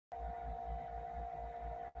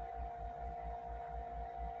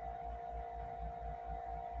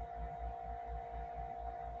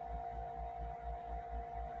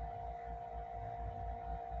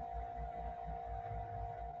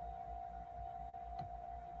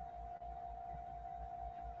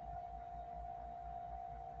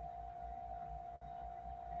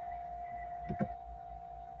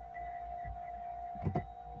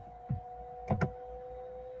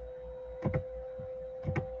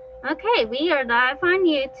Okay, we are live on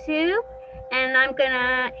YouTube, and I'm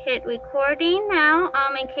gonna hit recording now.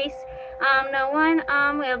 In case no one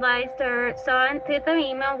realized or saw it through the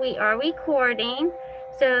email, we are recording.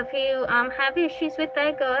 So if you have issues with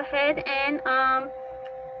that, go ahead and I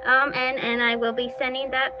will be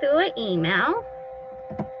sending that through an email.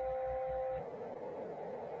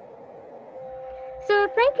 So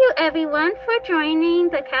thank you everyone for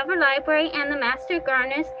joining the Calvert Library and the Master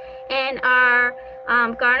Gardeners and our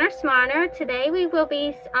Gardener Smarter. Today we will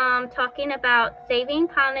be talking about saving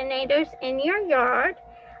pollinators in your yard.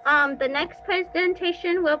 The next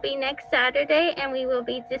presentation will be next Saturday, and we will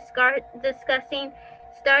be discussing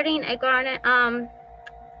starting a garden,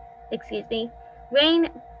 rain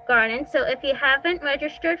garden. So if you haven't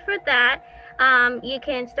registered for that, you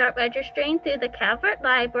can start registering through the Calvert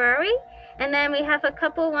Library. And then we have a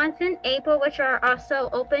couple ones in April, which are also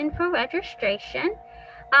open for registration.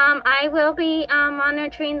 I will be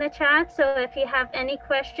monitoring the chat, so if you have any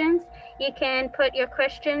questions, you can put your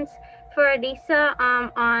questions for Lisa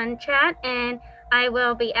on chat, and I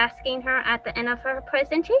will be asking her at the end of her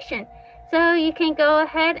presentation. So you can go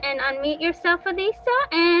ahead and unmute yourself, Elisa,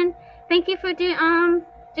 and thank you for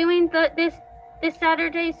doing this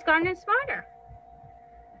Saturday's Garden Smarter.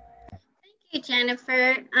 Thank you,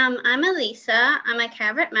 Jennifer. I'm Elisa. I'm a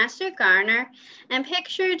Calvert Master Gardener, and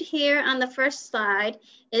pictured here on the first slide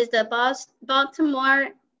is the Baltimore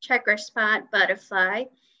checker spot butterfly.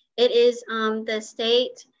 It is the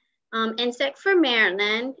state insect for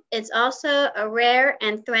Maryland. It's also a rare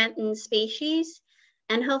and threatened species,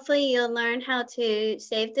 and hopefully you'll learn how to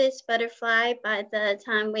save this butterfly by the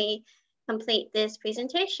time we complete this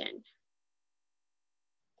presentation.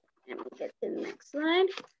 Let me get to the next slide.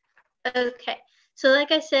 Okay, so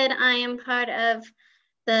like I said, I am part of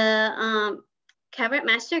the Calvert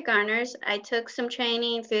Master Gardeners. I took some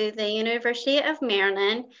training through the University of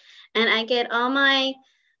Maryland, and I get all my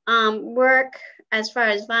work as far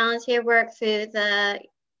as volunteer work through the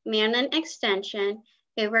Maryland Extension,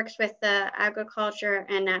 who works with the Agriculture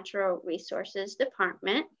and Natural Resources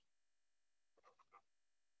Department.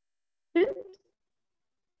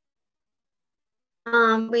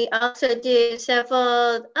 We also do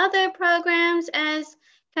several other programs as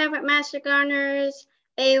Calvert Master Gardeners,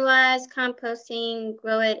 AWAS, composting,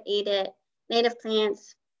 grow it, eat it, native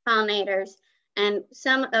plants, pollinators, and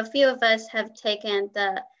a few of us have taken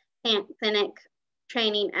the plant clinic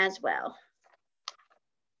training as well.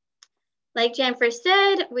 Like Jennifer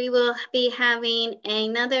said, we will be having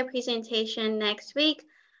another presentation next week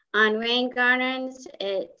on rain gardens.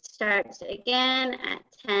 It starts again at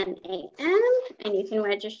 10 a.m. and you can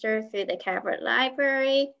register through the Calvert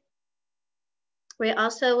Library. We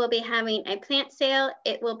also will be having a plant sale.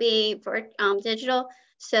 It will be for digital,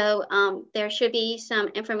 so there should be some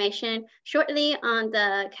information shortly on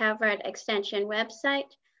the Calvert Extension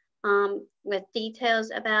website with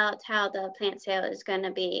details about how the plant sale is going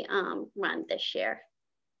to be run this year.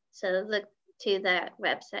 So look to that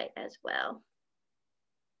website as well.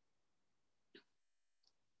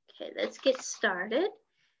 Okay, let's get started.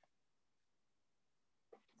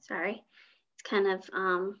 Sorry, it's kind of,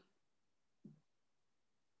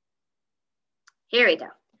 here we go.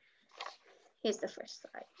 Here's the first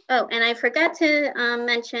slide. Oh, and I forgot to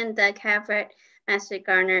mention the Calvert Master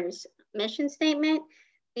Gardener's mission statement.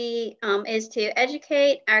 Is to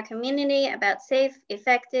educate our community about safe,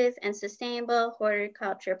 effective, and sustainable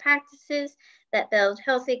horticulture practices that build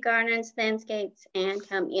healthy gardens, landscapes, and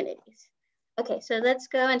communities. Okay, so let's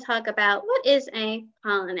go and talk about what is a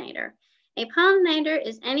pollinator. A pollinator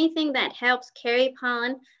is anything that helps carry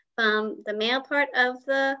pollen from the male part of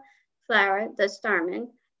the flower, the stamen,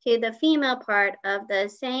 to the female part of the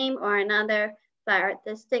same or another flower,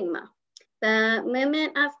 the stigma. The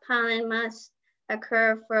movement of pollen must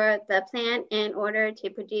occur for the plant in order to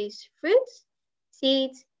produce fruits,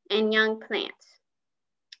 seeds, and young plants.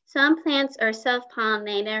 Some plants are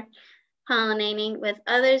self-pollinating, with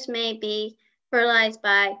others may be fertilized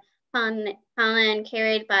by pollen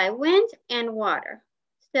carried by wind and water.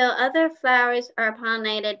 Still other flowers are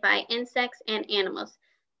pollinated by insects and animals,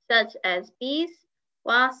 such as bees,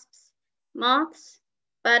 wasps, moths,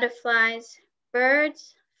 butterflies,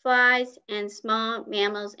 birds, flies, and small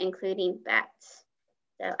mammals, including bats.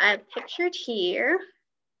 So I've pictured here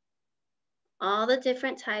all the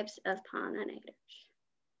different types of pollinators.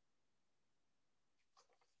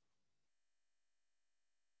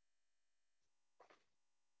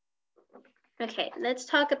 Okay, let's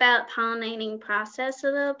talk about pollinating process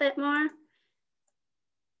a little bit more.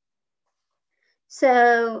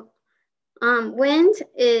 So wind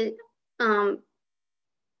is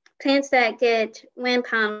Plants that get wind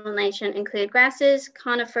pollination include grasses,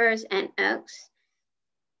 conifers, and oaks.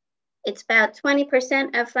 It's about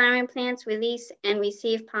 20% of flowering plants release and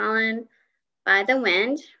receive pollen by the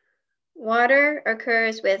wind. Water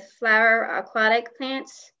occurs with flower aquatic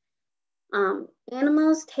plants.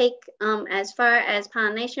 Animals take as far as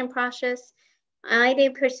pollination process.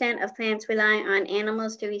 90% of plants rely on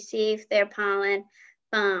animals to receive their pollen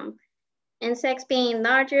from insects being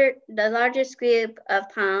the largest group of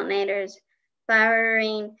pollinators.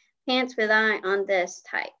 Flowering plants rely on this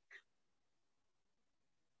type.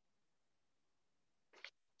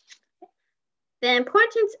 The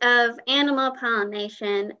importance of animal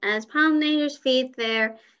pollination. As pollinators feed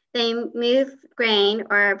they move grain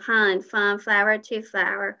or pollen from flower to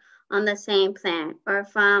flower on the same plant or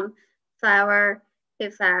from flower to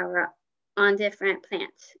flower on different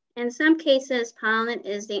plants. In some cases, pollen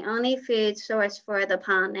is the only food source for the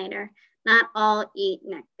pollinator. Not all eat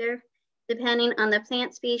nectar. Depending on the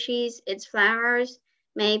plant species, its flowers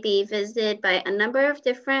may be visited by a number of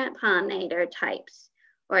different pollinator types,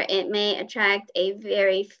 or it may attract a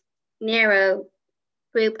very narrow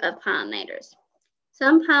group of pollinators.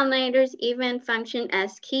 Some pollinators even function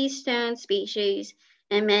as keystone species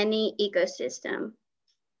in many ecosystems.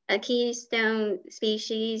 A keystone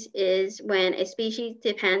species is when a species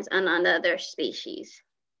depends on another species.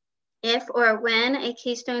 If or when a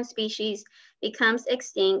keystone species becomes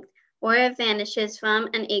extinct or it vanishes from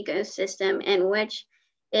an ecosystem in which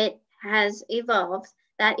it has evolved,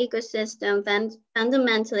 that ecosystem then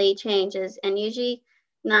fundamentally changes and usually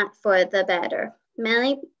not for the better.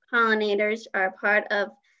 Many pollinators are part of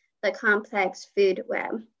the complex food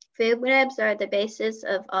web. Food webs are the basis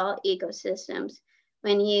of all ecosystems.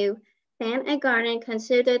 When you plant a garden,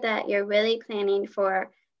 consider that you're really planning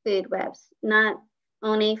for food webs, not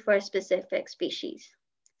only for specific species.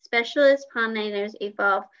 Specialist pollinators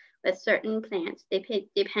evolve with certain plants. They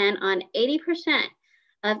depend on 80%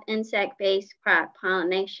 of insect-based crop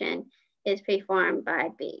pollination is performed by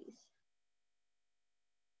bees.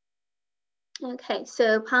 Okay,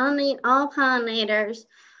 so all pollinators,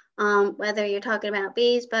 whether you're talking about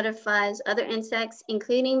bees, butterflies, other insects,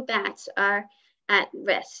 including bats, are at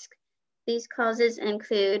risk. These causes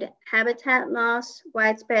include habitat loss,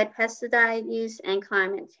 widespread pesticide use, and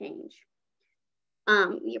climate change.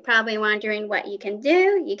 You're probably wondering what you can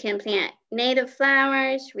do. You can plant native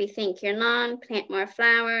flowers, rethink your lawn, plant more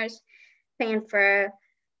flowers, plan for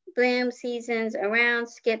bloom seasons around,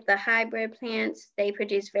 skip the hybrid plants. They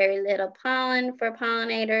produce very little pollen for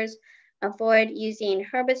pollinators. Avoid using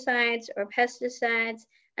herbicides or pesticides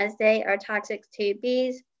as they are toxic to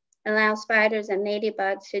bees. Allow spiders and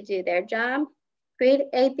ladybugs to do their job. Create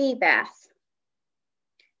a bee bath.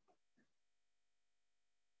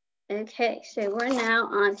 Okay, so we're now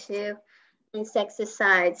on to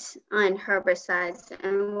insecticides and herbicides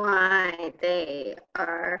and why they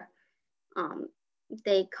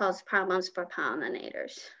cause problems for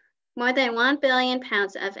pollinators. More than 1 billion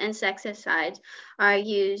pounds of insecticides are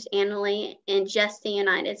used annually in just the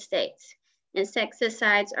United States.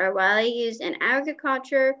 Insecticides are widely used in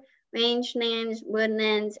agriculture, rangelands,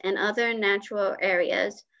 woodlands, and other natural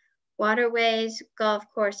areas, waterways, golf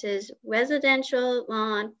courses, residential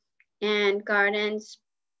lawn and gardens,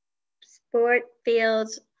 sport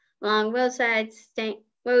fields, along roadsides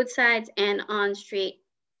and on street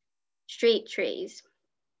trees.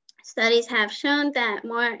 Studies have shown that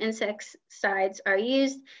more insecticides are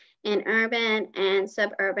used in urban and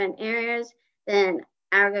suburban areas than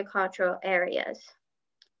agricultural areas.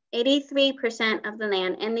 83% of the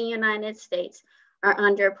land in the United States are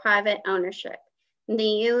under private ownership. In the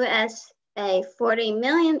USA, 40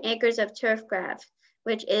 million acres of turf grass,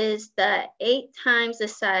 which is the 8 times the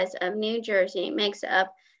size of New Jersey, makes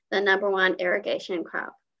up the #1 irrigation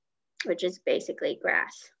crop, which is basically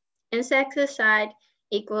grass. Insecticide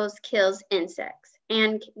equals kills insects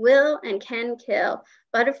and will and can kill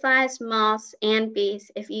butterflies, moths, and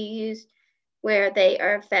bees if you use where they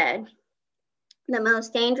are fed. The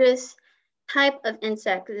most dangerous type of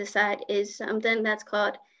insecticide is something that's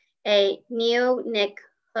called a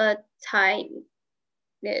neonicotinoid.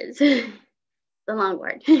 It's a long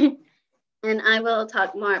word. And I will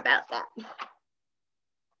talk more about that.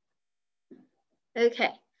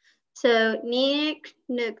 Okay, so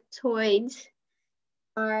neonicotinoids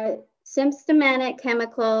are systematic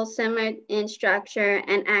chemicals similar in structure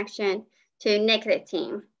and action to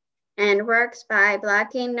nicotine and works by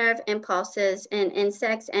blocking nerve impulses in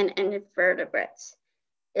insects and invertebrates.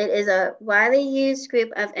 It is a widely used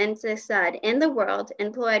group of insecticide in the world,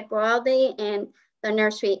 employed broadly in the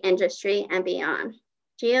nursery industry and beyond.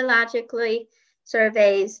 Geologically,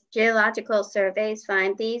 geological surveys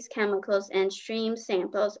find these chemicals in stream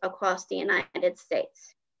samples across the United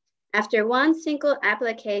States. After one single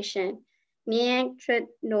application,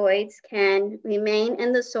 neonicotinoids can remain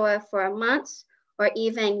in the soil for months or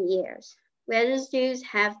even years. Residues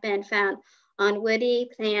have been found on woody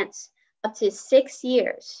plants up to 6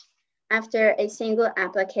 years after a single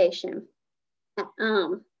application.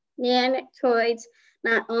 Neonicotinoids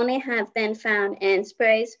not only have been found in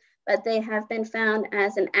sprays, but they have been found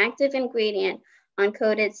as an active ingredient on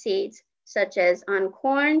coated seeds, such as on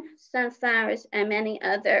corn, sunflowers, and many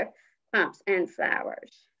other crops and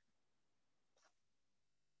flowers.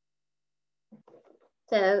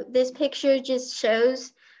 So this picture just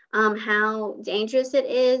shows how dangerous it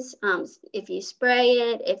is if you spray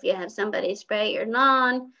it, if you have somebody spray your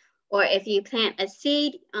lawn, or if you plant a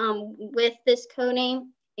seed with this coating,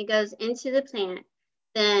 it goes into the plant.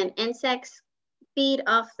 Then insects feed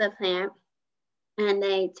off the plant and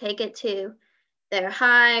they take it to their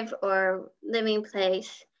hive or living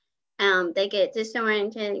place. They get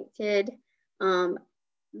disoriented.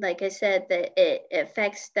 Like I said, that it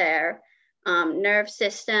affects their nerve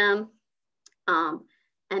system.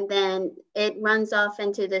 And then it runs off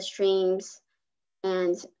into the streams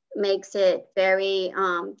and makes it very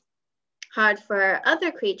hard for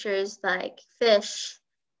other creatures like fish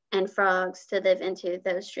and frogs to live into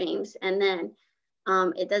those streams. And then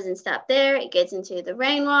it doesn't stop there. It gets into the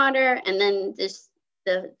rainwater, and then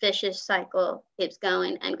the vicious cycle keeps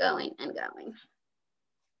going and going and going.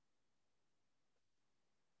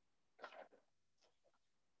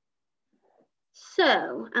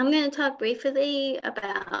 So I'm going to talk briefly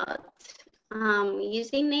about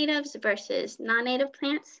using natives versus non-native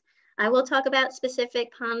plants. I will talk about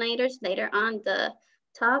specific pollinators later on the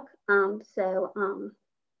talk.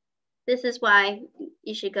 This is why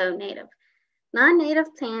you should go native.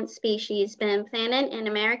 Non-native plant species been planted in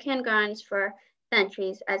American gardens for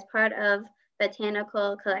centuries as part of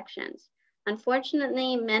botanical collections.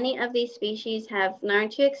 Unfortunately, many of these species have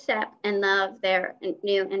learned to accept and love their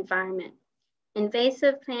new environment.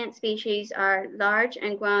 Invasive plant species are large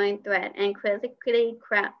and growing threat and critically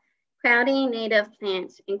crowding native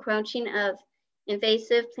plants. Encroaching of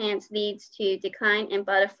invasive plants leads to decline in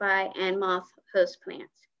butterfly and moth host plants.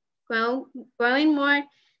 Growing more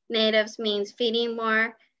natives means feeding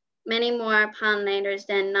many more pollinators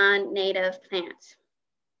than non-native plants.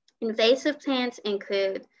 Invasive plants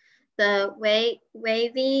include the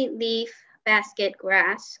wavy leaf basket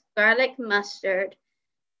grass, garlic mustard,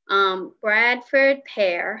 Bradford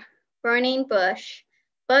pear, burning bush,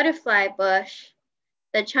 butterfly bush,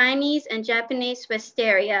 the Chinese and Japanese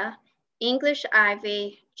wisteria, English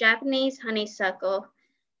ivy, Japanese honeysuckle,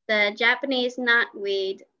 the Japanese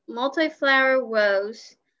knotweed, multi-flower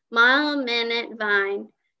rose, mile minute vine,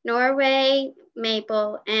 Norway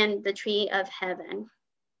maple, and the tree of heaven.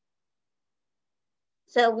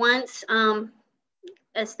 So once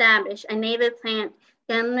established, a native plant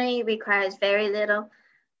generally requires very little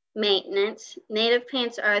maintenance. Native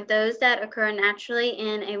plants are those that occur naturally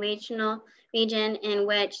in a region in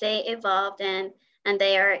which they evolved in, and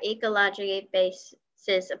they are ecological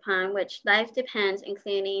basis upon which life depends,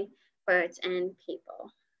 including birds and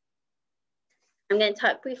people. I'm going to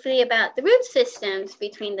talk briefly about the root systems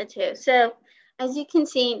between the two. So as you can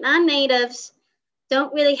see, non-natives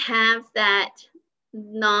don't really have that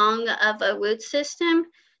long of a root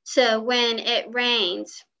system. So when it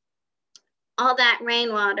rains, all that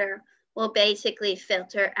rainwater will basically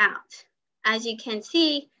filter out. As you can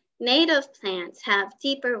see, native plants have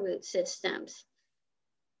deeper root systems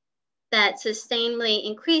that sustainably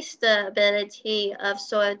increase the ability of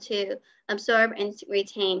soil to absorb and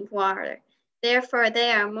retain water. Therefore,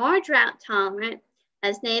 they are more drought tolerant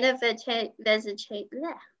as native vegetation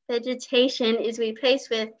is replaced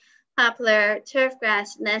with poplar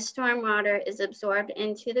turfgrass. Less stormwater is absorbed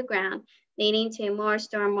into the ground, leading to more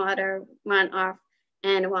stormwater runoff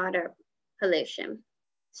and water pollution.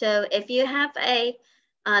 So if you have a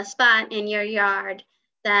spot in your yard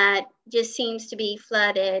that just seems to be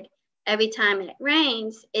flooded every time it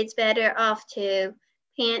rains, it's better off to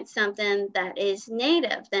plant something that is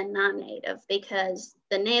native than non-native, because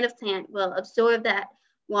the native plant will absorb that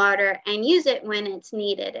water and use it when it's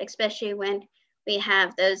needed, especially when we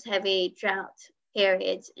have those heavy drought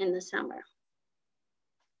periods in the summer.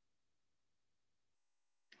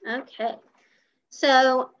 Okay,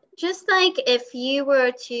 so just like if you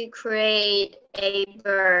were to create a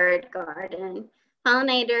bird garden,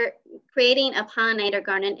 creating a pollinator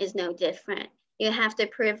garden is no different. You have to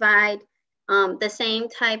provide the same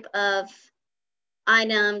type of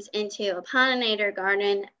items into a pollinator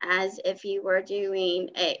garden as if you were doing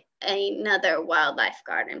another wildlife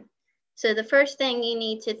garden. So the first thing you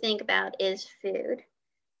need to think about is food.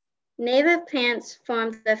 Native plants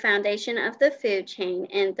form the foundation of the food chain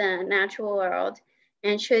in the natural world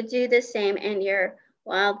and should do the same in your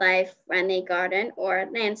wildlife-friendly garden or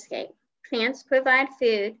landscape. Plants provide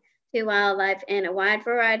food to wildlife in a wide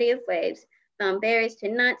variety of ways, from berries to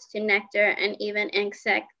nuts to nectar and even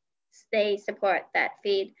insects they support that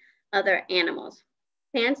feed other animals.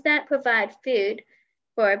 Plants that provide food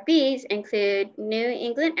for bees include New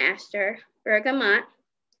England aster, bergamot,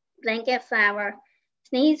 blanket flower,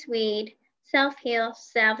 sneezeweed, self-heal,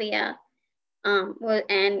 salvia,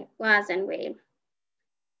 and rosinweed.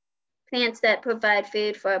 Plants that provide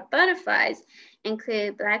food for butterflies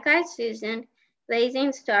include black-eyed Susan,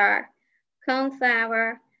 blazing star,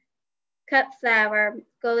 coneflower, cutflower,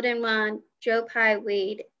 goldenrod, joe pye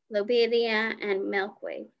weed, lobelia, and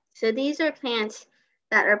milkweed. So these are plants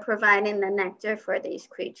that are providing the nectar for these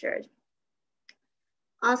creatures.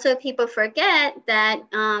 Also, people forget that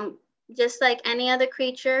just like any other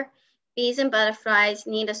creature, bees and butterflies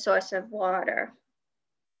need a source of water.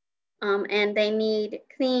 And they need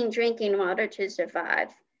clean drinking water to survive.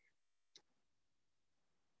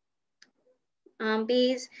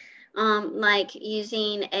 Bees like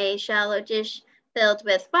using a shallow dish filled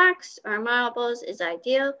with rocks or marbles is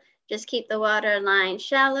ideal. Just keep the water line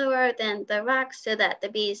shallower than the rocks so that the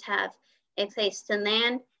bees have a place to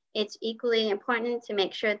land. It's equally important to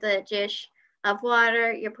make sure the dish of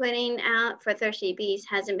water you're putting out for thirsty bees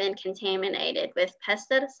hasn't been contaminated with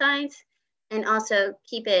pesticides, and also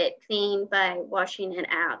keep it clean by washing it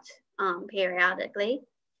out periodically.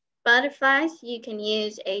 Butterflies, you can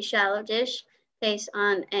use a shallow dish placed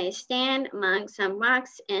on a stand among some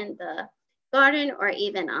rocks in the garden or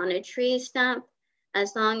even on a tree stump,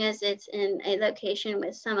 as long as it's in a location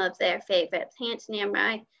with some of their favorite plants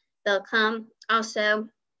nearby, they'll come. Also,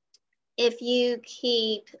 if you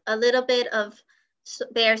keep a little bit of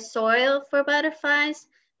bare soil for butterflies,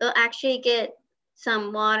 they'll actually get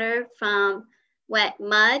some water from wet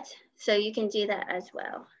mud, so you can do that as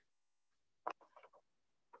well.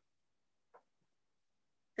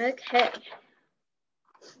 Okay.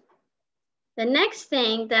 The next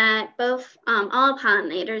thing that both all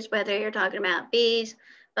pollinators, whether you're talking about bees,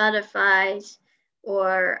 butterflies,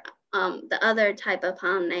 or the other type of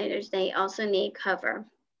pollinators, they also need cover.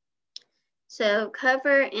 So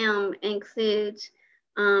cover includes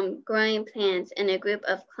growing plants in a group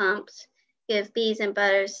of clumps, give bees and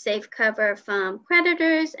butters safe cover from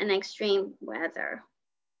predators and extreme weather.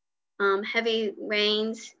 Heavy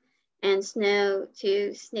rains and snow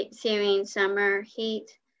to searing summer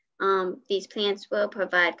heat. These plants will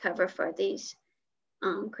provide cover for these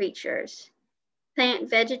creatures. Plant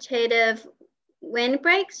vegetative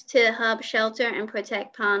windbreaks to help shelter and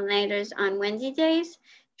protect pollinators on windy days.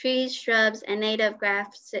 Trees, shrubs, and native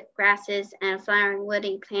grasses and flowering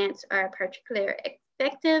woody plants are particularly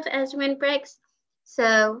effective as windbreaks.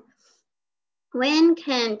 So wind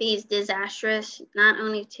can be disastrous not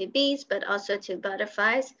only to bees, but also to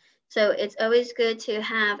butterflies. So it's always good to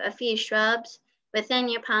have a few shrubs within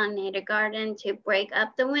your pollinator garden to break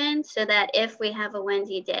up the wind so that if we have a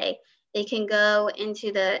windy day, they can go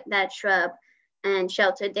into that shrub and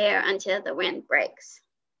shelter there until the wind breaks.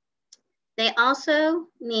 They also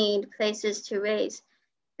need places to raise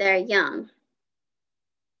their young.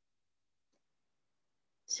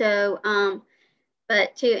 So,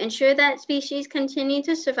 but to ensure that species continue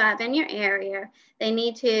to survive in your area, they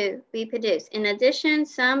need to reproduce. In addition,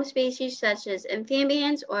 some species such as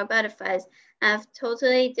amphibians or butterflies have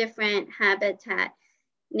totally different habitat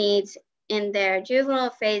needs in their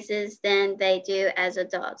juvenile phases than they do as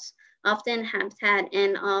adults, often habitat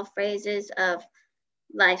in all phases of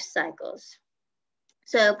life cycles.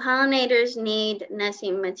 So pollinators need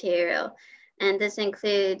nesting material, and this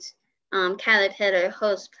includes caterpillar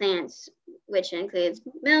host plants, which includes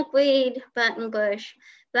milkweed, buttonbush,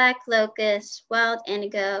 black locust, wild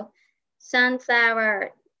indigo,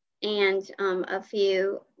 sunflower, and a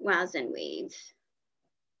few rosin weeds.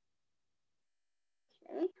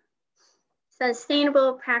 Okay.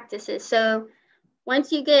 Sustainable practices. So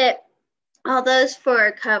once you get all those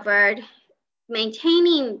four covered,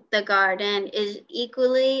 maintaining the garden is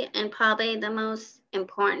equally and probably the most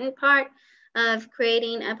important part of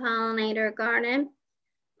creating a pollinator garden.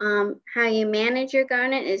 How you manage your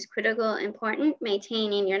garden is critical important.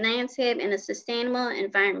 Maintaining your landscape in a sustainable,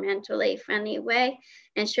 environmentally friendly way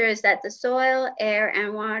ensures that the soil, air,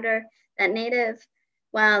 and water that native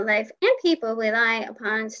wildlife and people rely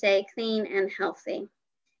upon stay clean and healthy.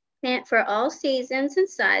 Plant for all seasons and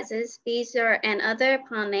sizes. Bees and other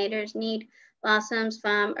pollinators need blossoms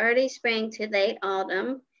from early spring to late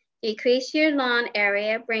autumn. Decrease your lawn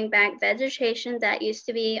area, bring back vegetation that used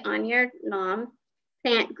to be on your lawn.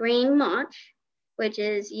 Plant green mulch, which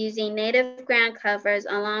is using native ground covers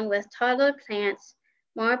along with taller plants.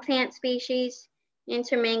 More plant species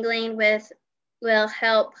intermingling will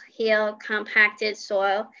help heal compacted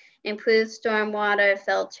soil, improve stormwater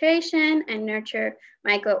filtration, and nurture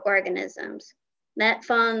microorganisms. Let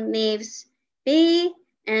fallen leaves be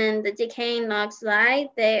and the decaying logs lie.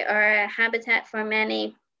 They are a habitat for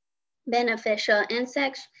many beneficial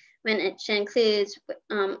insects, which includes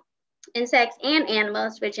insects and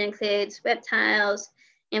animals, which includes reptiles,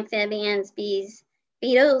 amphibians, bees,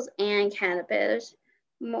 beetles, and caterpillars.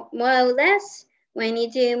 Mow less. When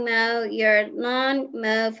you do mow your lawn,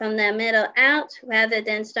 mow from the middle out rather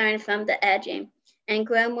than starting from the edging, and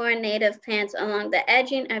grow more native plants along the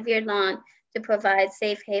edging of your lawn to provide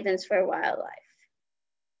safe havens for wildlife.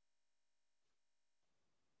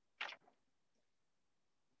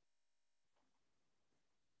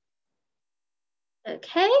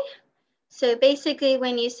 Okay, so basically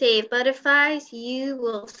when you save butterflies, you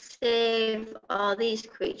will save all these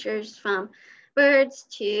creatures from birds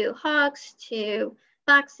to hawks to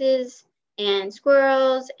foxes and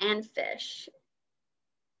squirrels and fish.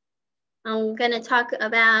 I'm going to talk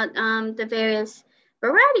about the various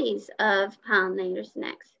varieties of pollinators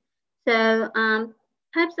next. So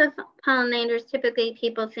types of pollinators, typically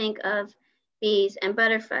people think of bees and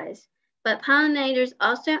butterflies, but pollinators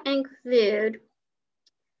also include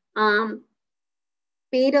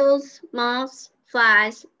beetles, moths,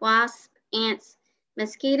 flies, wasps, ants,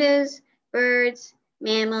 mosquitoes, birds,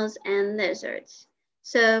 mammals, and lizards.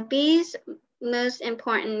 So bees, most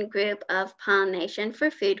important group of pollination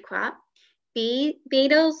for food crop.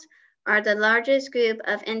 Beetles are the largest group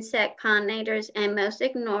of insect pollinators and most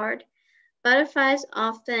ignored. Butterflies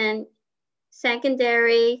often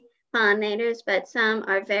secondary pollinators, but some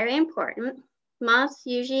are very important. Moths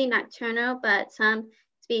usually nocturnal, but some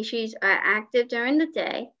species are active during the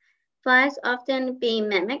day. Flies often be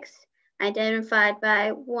mimics, identified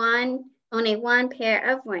by only one pair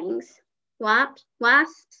of wings. Wasps,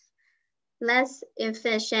 less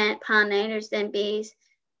efficient pollinators than bees,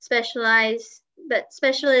 specialist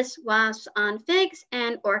wasps on figs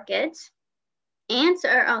and orchids. Ants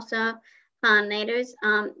are also pollinators.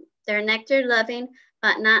 They're nectar loving,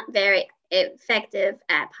 but not very effective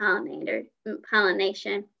at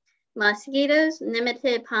pollination. Mosquitoes,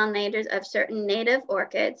 limited pollinators of certain native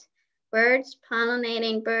orchids. Birds,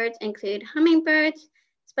 pollinating birds include hummingbirds,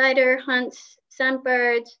 spider hunts,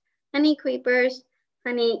 sunbirds, honey creepers,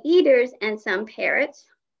 honey eaters, and some parrots.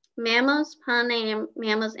 Mammals, pollinating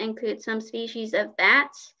mammals include some species of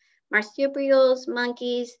bats, marsupials,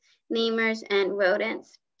 monkeys, lemurs, and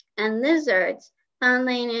rodents. And lizards,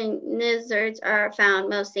 pollinating lizards are found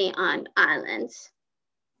mostly on islands.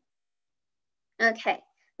 Okay,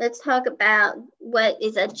 let's talk about what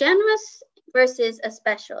is a generalist versus a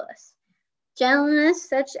specialist. Generalists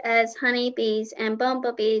such as honeybees and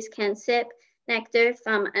bumblebees can sip nectar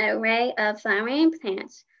from an array of flowering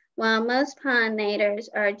plants, while most pollinators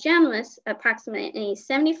are generalists. Approximately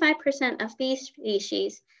 75% of bee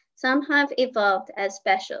species, some have evolved as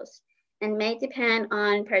specialists and may depend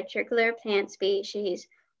on particular plant species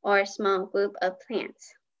or a small group of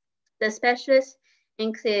plants. The specialists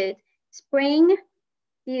include spring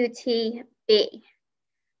beauty bee.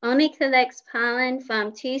 Only collects pollen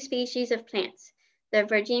from two species of plants, the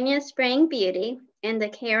Virginia spring beauty and the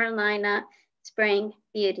Carolina spring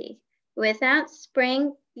beauty. Without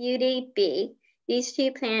spring beauty bee, these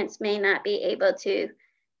two plants may not be able to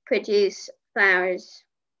produce flowers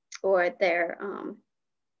or their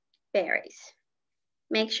berries.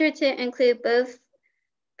 Make sure to include plants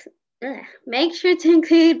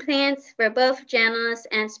for both generalists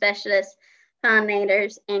and specialist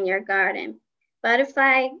pollinators in your garden.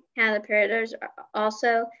 Butterfly caterpillars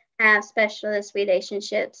also have specialist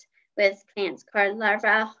relationships with plants called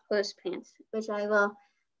larval host plants, which I will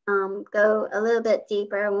go a little bit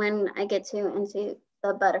deeper when I get into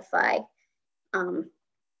the butterfly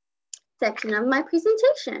section of my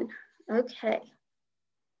presentation. Okay,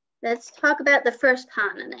 let's talk about the first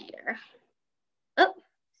pollinator. Oh,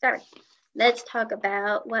 sorry. Let's talk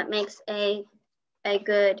about what makes a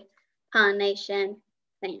good pollination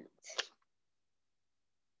plant.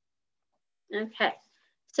 Okay,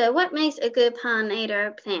 so what makes a good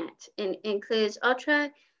pollinator plant? It includes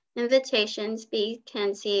ultra invitations. Bees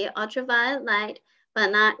can see ultraviolet light,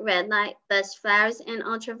 but not red light. Thus, flowers in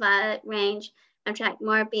ultraviolet range attract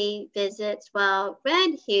more bee visits, while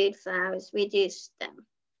red-hued flowers reduce them.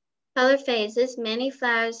 Color phases. Many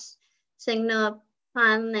flowers signal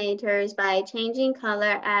pollinators by changing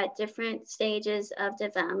color at different stages of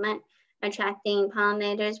development, attracting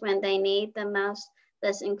pollinators when they need the most,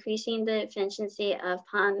 thus increasing the efficiency of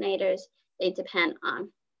pollinators they depend on.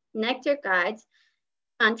 Nectar guides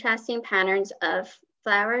contrasting patterns of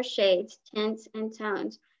flower shades, tints, and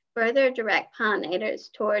tones further direct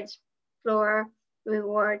pollinators towards floral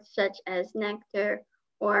rewards such as nectar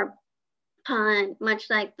or pollen, much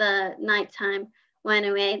like the nighttime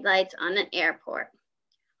runaway lights on an airport.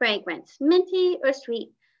 Fragrance, minty or sweet,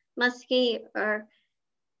 musky or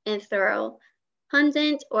ethereal,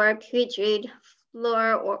 pungent or putrid,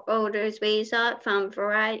 floral or odors result from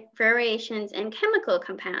variations in chemical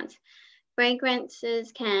compounds.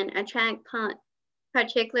 Fragrances can attract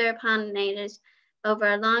particular pollinators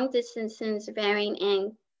over long distances, varying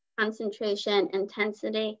in concentration,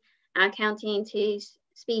 intensity, accounting to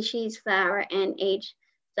species, flower, and age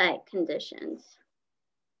site conditions.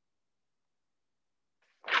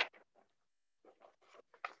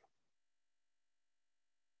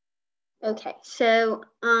 Okay, so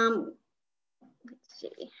let's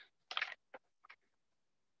see.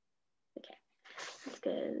 Okay, let's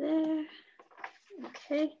go there.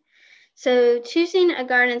 Okay, so choosing a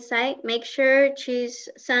garden site, make sure choose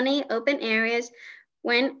sunny open areas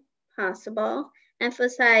when possible.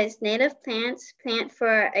 Emphasize native plants, plant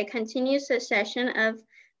for a continuous succession of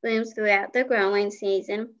blooms throughout the growing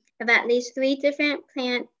season. Have at least 3 different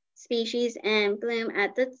plant species and bloom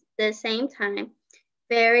at the same time.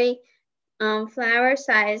 Vary flower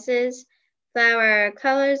sizes, flower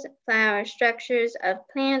colors, flower structures of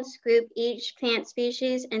plants. Group each plant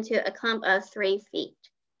species into a clump of 3 feet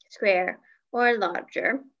square or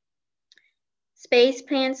larger. Space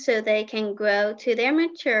plants so they can grow to their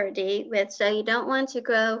maturity so you don't want to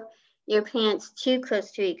grow your plants too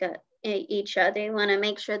close to each other. You want to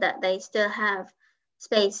make sure that they still have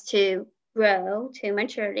space to grow to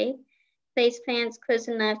maturity. Place plants close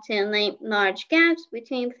enough to eliminate large gaps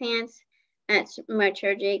between plants at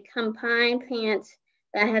maturity. Combine plants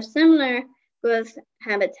that have similar growth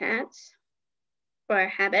habitats or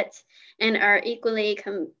habits and are equally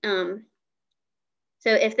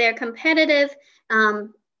so if they're competitive,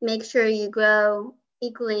 make sure you grow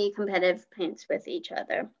equally competitive plants with each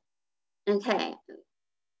other. Okay,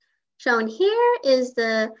 shown here is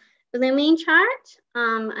the blooming chart.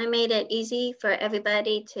 I made it easy for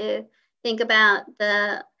everybody to think about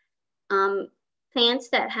the plants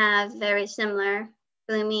that have very similar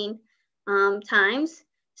blooming times.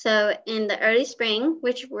 So in the early spring,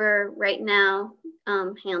 which we're right now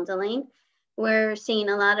handling, we're seeing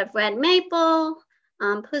a lot of red maple,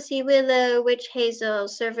 pussy willow, witch hazel,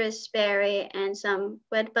 serviceberry, and some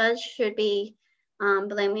red buzz should be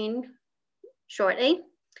blooming shortly.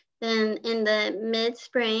 Then in the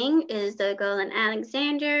mid-spring is the golden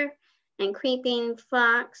alexander and creeping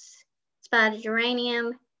phlox, spotted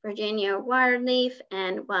geranium, Virginia waterleaf,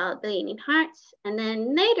 and wild bleeding hearts. And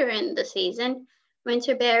then later in the season,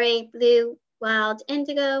 winterberry, blue wild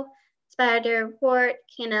indigo, spiderwort,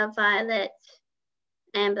 canna violet,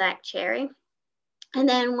 and black cherry. And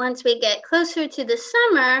then once we get closer to the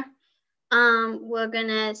summer, we're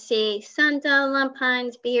gonna see sundial,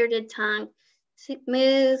 lumpines, bearded tongue,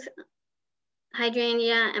 smooth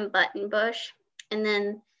hydrangea, and buttonbush. And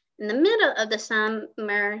then in the middle of the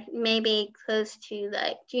summer, maybe close to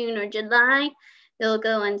like June or July, you'll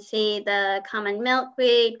go and see the common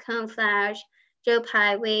milkweed, coneflowers, Joe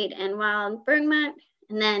Pye weed, and wild bergamot.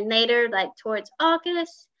 And then later, like towards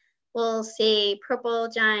August, we'll see purple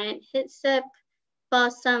giant hyssop,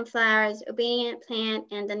 false sunflowers, obedient plant,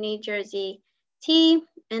 and the New Jersey tea.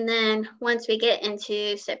 And then once we get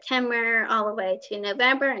into September all the way to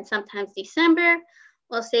November and sometimes December,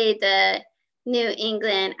 we'll see the New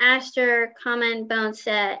England aster, common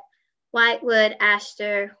boneset, whitewood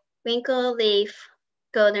aster, winkle leaf,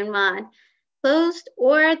 goldenrod, closed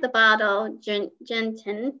or the bottle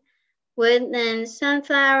gentian, woodland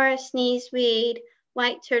sunflower, sneezeweed,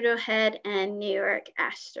 white turtlehead, and New York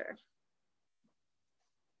aster.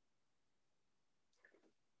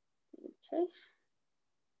 Okay.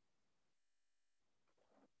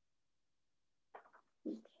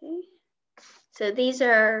 Okay. So these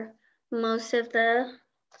are most of the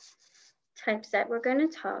types that we're going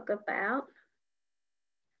to talk about.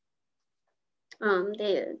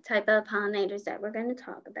 The type of pollinators that we're going to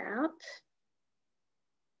talk about.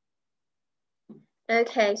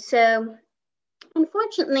 Okay, so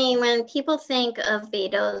unfortunately, when people think of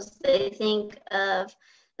beetles, they think of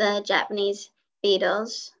the Japanese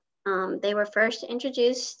beetles. They were first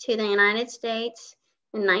introduced to the United States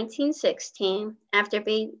in 1916 after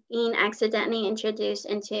being accidentally introduced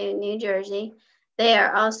into New Jersey. They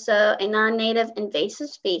are also a non-native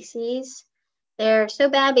invasive species. They're so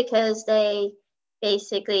bad because they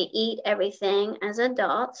basically eat everything as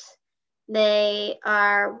adults. They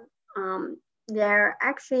are they're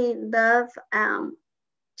actually love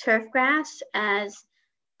turf grass as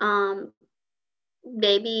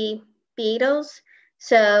baby beetles.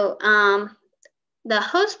 So the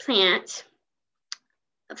host plant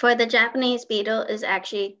for the Japanese beetle is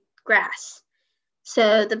actually grass.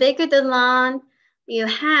 So the bigger the lawn you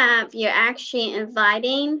have, you're actually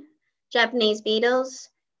inviting Japanese beetles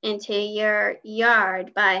into your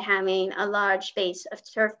yard by having a large space of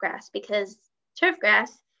turf grass, because turf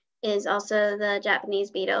grass is also the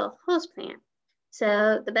Japanese beetle host plant.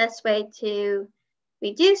 So the best way to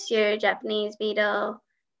reduce your Japanese beetle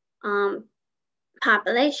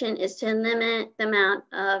population is to limit the amount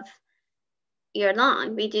of your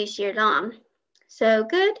lawn, reduce your lawn. So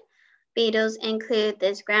good beetles include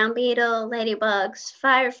this ground beetle, ladybugs,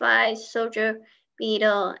 fireflies, soldier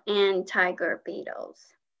beetle, and tiger beetles.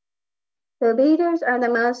 So beetles are the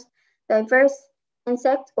most diverse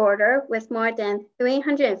insect order with more than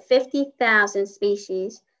 350,000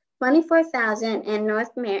 species, 24,000 in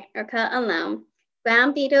North America alone.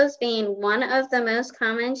 Ground beetles being one of the most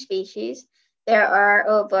common species. There are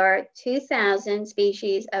over 2,000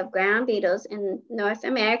 species of ground beetles in North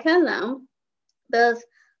America alone. Both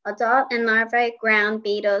adult and larvae ground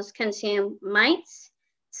beetles consume mites,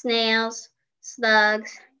 snails,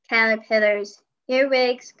 slugs, caterpillars,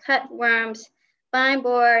 earwigs, cutworms, vine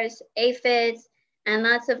borers, aphids, and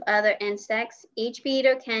lots of other insects. Each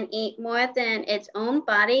beetle can eat more than its own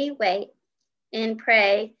body weight in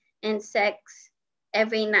prey insects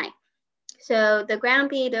every night. So the ground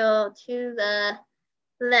beetle to the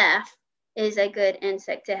left is a good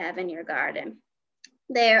insect to have in your garden.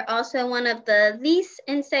 They are also one of the least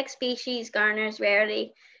insect species gardeners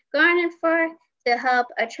rarely garner for. To help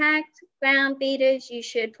attract ground beetles, you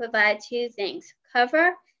should provide two things: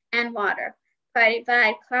 cover and water.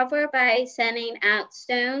 Provide cover by sending out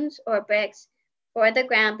stones or bricks for the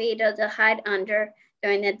ground beetle to hide under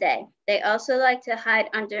during the day. They also like to hide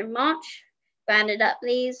under mulch. Grounded up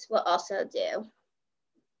leaves will also do.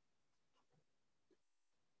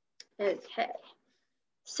 Okay,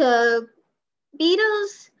 so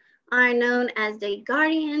beetles are known as the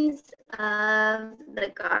guardians of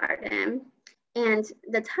the garden, and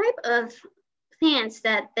the type of plants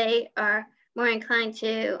that they are more inclined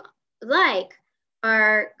to like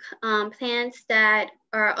are plants that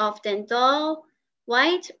are often dull,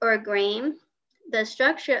 white, or green. The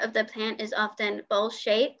structure of the plant is often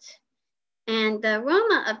bowl-shaped, and the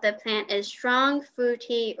aroma of the plant is strong,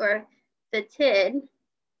 fruity, or fetid,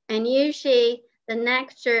 and usually the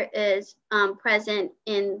nectar is present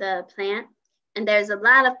in the plant, and there's a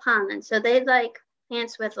lot of pollen. So they like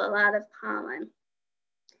plants with a lot of pollen.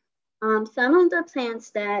 Some of the plants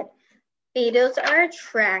that beetles are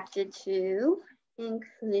attracted to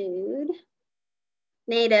include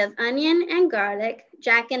native onion and garlic,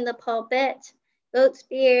 jack in the pulpit, goat's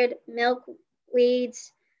beard,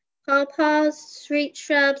 milkweeds, pawpaws, sweet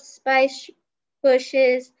shrubs, spice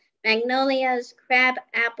bushes, magnolias, crab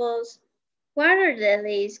apples, water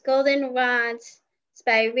lilies, goldenrods,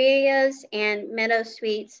 spireas, and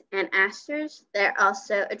meadowsweets and asters. They're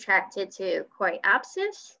also attracted to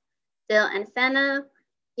coreopsis, dill and fennel,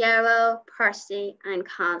 yarrow, parsley, and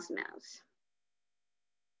cosmos.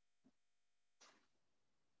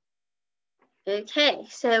 Okay,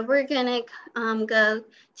 so we're gonna go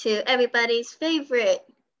to everybody's favorite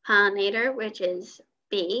pollinator, which is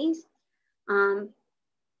bees.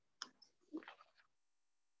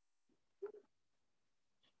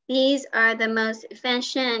 Bees are the most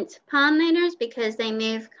efficient pollinators because they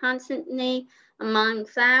move constantly among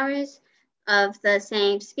flowers of the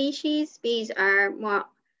same species. Bees are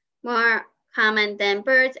more common than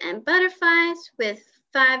birds and butterflies. With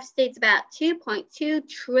 5 states, about 2.2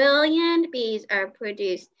 trillion bees are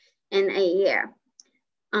produced in a year.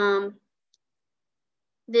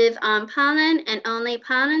 Live on pollen and only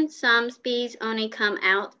pollen. Some bees only come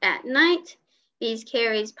out at night. Bees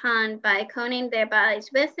carry pollen by coating their bodies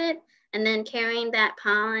with it and then carrying that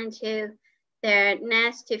pollen to their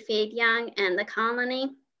nest to feed young and the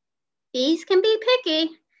colony. Bees can be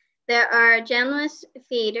picky. There are generalist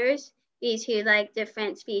feeders, bees who like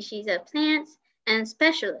different species of plants, and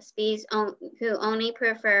specialist bees who only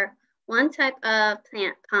prefer one type of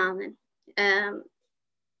plant pollen.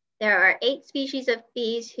 There are 8 species of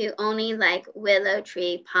bees who only like willow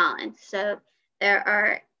tree pollen. So there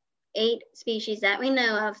are 8 species that we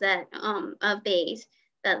know of that of bees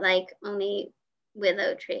that like only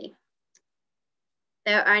willow tree.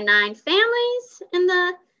 There are 9 families in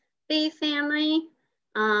the bee family.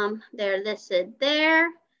 They're listed there.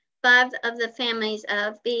 5 of the families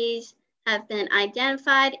of bees have been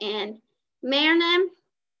identified in Maryland,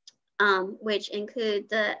 which include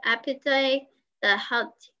the Apidae, the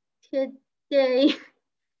Haltidae,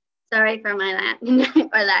 sorry for my Latin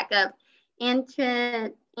or lack of,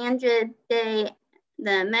 Andridae, the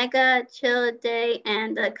Megachilidae,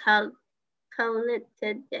 and the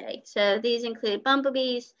Colitidae. So these include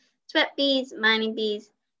bumblebees, sweat bees, mining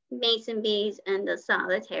bees, mason bees, and the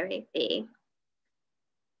solitary bee.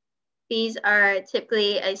 Bees are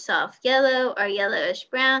typically a soft yellow or yellowish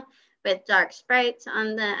brown with dark stripes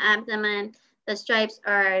on the abdomen. The stripes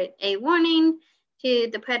are a warning to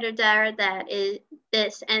the predator that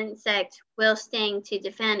this insect will sting to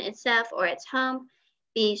defend itself or its home.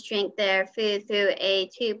 Bees drink their food through a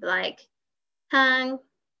tube-like tongue.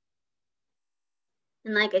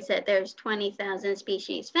 And like I said, there's 20,000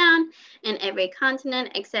 species found in every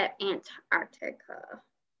continent except Antarctica.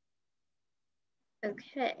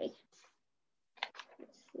 Okay.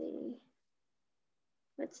 Let's see.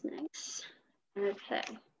 What's next? Okay.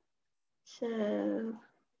 So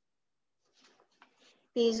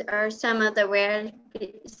these are some of the rare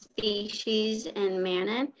species in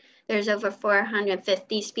Maryland. There's over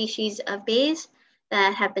 450 species of bees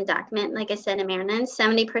that have been documented. Like I said, in Maryland,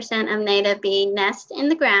 70% of native bee nest in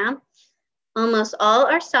the ground. Almost all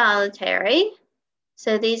are solitary.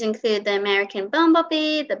 So these include the American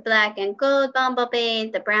bumblebee, the black and gold bumblebee,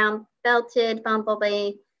 the brown belted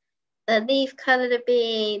bumblebee, the leaf-colored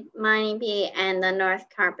bee, mining bee, and the North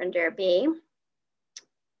Carpenter bee.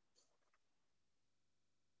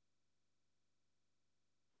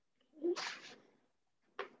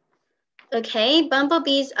 Okay,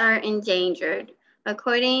 bumblebees are endangered.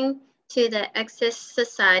 According to the Exist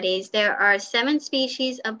Societies, there are 7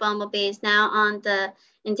 species of bumblebees now on the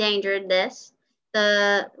endangered list.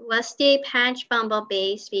 The lusty patch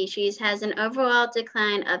bumblebee species has an overall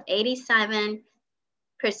decline of 87%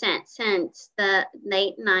 since the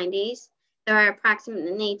late 90s. There are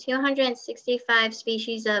approximately 265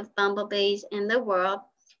 species of bumblebees in the world.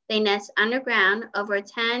 They nest underground. Over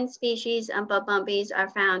 10 species of bumblebees are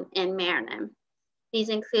found in Maryland. These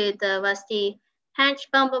include the lusty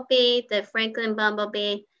patch bumblebee, the Franklin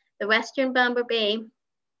bumblebee, the western bumblebee,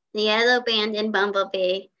 the yellow-banded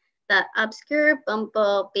bumblebee, the obscure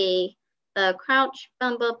bumblebee, the crouch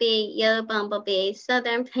bumblebee, yellow bumblebee,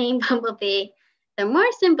 southern plain bumblebee, the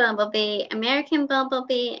Morrison bumblebee, American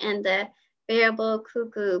bumblebee, and the variable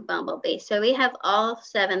cuckoo bumblebee. So we have all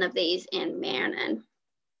 7 of these in Maryland.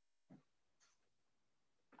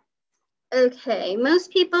 Okay,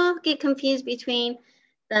 most people get confused between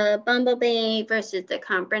the bumblebee versus the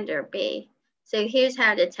carpenter bee. So here's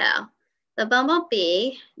how to tell. The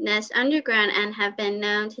bumblebee nests underground and have been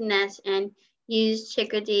known to nest in used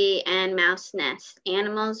chickadee and mouse nests.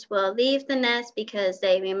 Animals will leave the nest because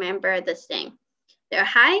they remember the sting. They're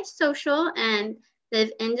high social and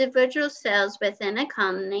live individual cells within a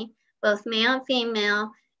colony. Both male and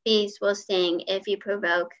female bees will sting if you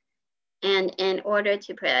provoke, and in order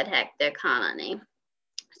to protect their colony.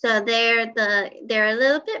 So they're a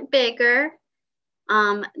little bit bigger.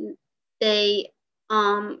 They're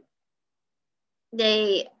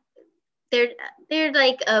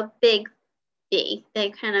like a big bee. They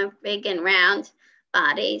kind of big and round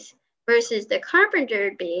bodies versus the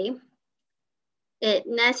carpenter bee. It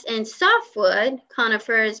nests in softwood,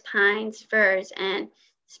 conifers, pines, firs, and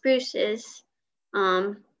spruces.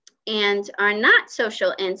 And are not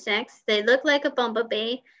social insects. They look like a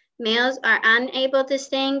bumblebee. Males are unable to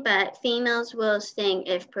sting, but females will sting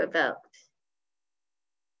if provoked.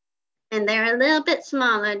 And they're a little bit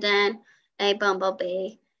smaller than a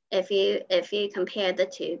bumblebee if you compare the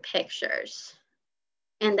 2 pictures.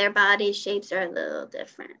 And their body shapes are a little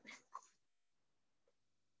different.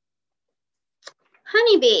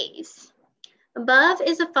 Honeybees. Above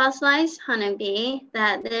is a fossilized honeybee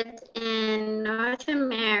that lived in North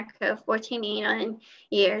America 14 million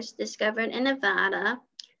years, discovered in Nevada.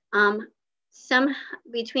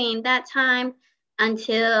 Between that time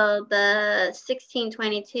until the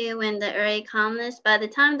 1622 when the early colonists, by the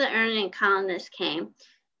time the early colonists came,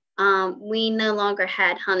 we no longer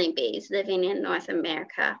had honeybees living in North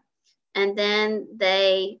America. And then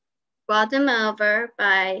they brought them over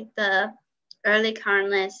by the early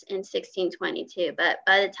colonists in 1622, but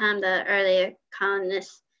by the time the earlier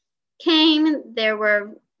colonists came, there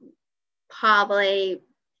were probably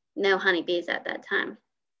no honeybees at that time.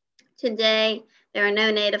 Today, there are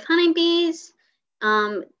no native honeybees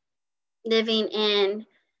living in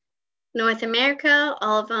North America.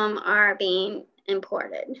 All of them are being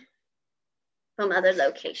imported from other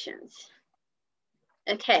locations.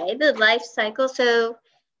 Okay, the life cycle. So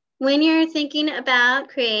When you're thinking about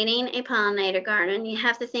creating a pollinator garden, you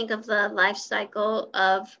have to think of the life cycle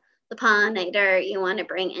of the pollinator you want to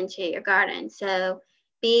bring into your garden. So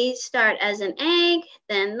bees start as an egg,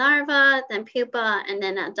 then larva, then pupa, and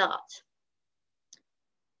then adult.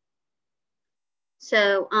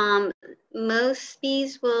 So most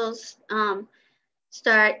bees will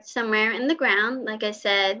start somewhere in the ground. Like I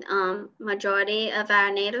said, majority of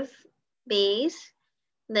our native bees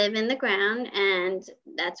live in the ground, and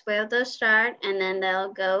that's where they'll start, and then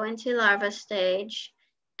they'll go into larva stage,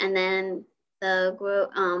 and then they'll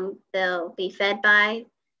grow. They'll be fed by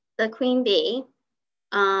the queen bee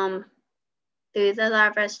through the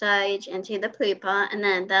larva stage into the pupa, and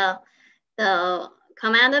then they'll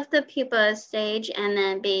come out of the pupa stage and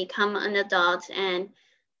then become an adult and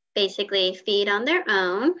basically feed on their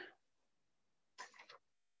own.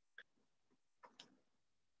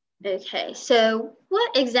 Okay, so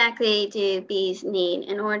what exactly do bees need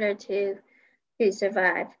in order to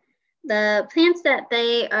survive? The plants that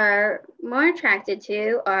they are more attracted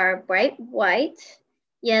to are bright white,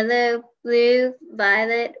 yellow, blue,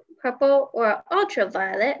 violet, purple, or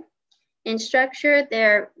ultraviolet. In structure,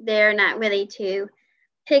 they're not really too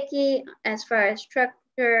picky as far as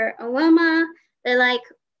structure. Aroma, they like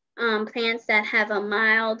plants that have a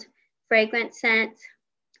mild, fragrant scent.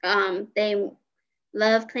 They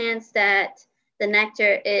love plants that the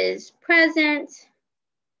nectar is present.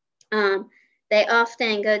 They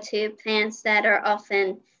often go to plants that are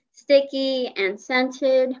often sticky and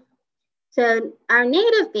scented. So our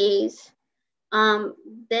native bees,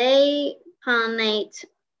 they pollinate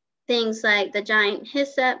things like the giant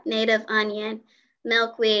hyssop, native onion,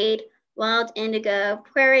 milkweed, wild indigo,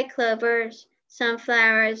 prairie clovers,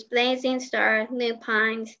 sunflowers, blazing star,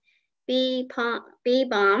 lupines, bee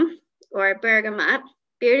balm or bergamot,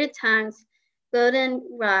 bearded tongues,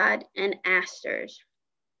 goldenrod, and asters.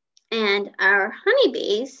 And our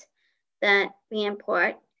honeybees that we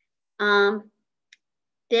import,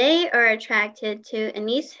 they are attracted to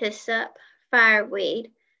anise hyssop,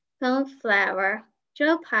 fireweed, coneflower,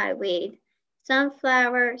 Joe pie weed,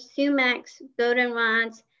 sunflower, sumacs,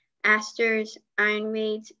 goldenrods, asters,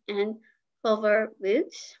 ironweeds, and clover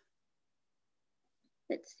roots.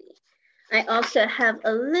 Let's see. I also have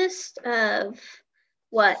a list of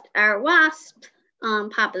what our wasp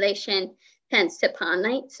population tends to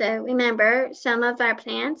pollinate. So remember, some of our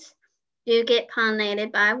plants do get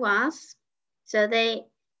pollinated by wasps. So they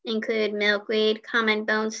include milkweed, common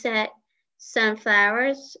boneset,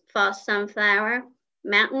 sunflowers, false sunflower,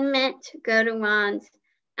 mountain mint, goldenrods,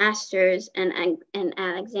 asters, and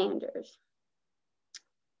alexanders.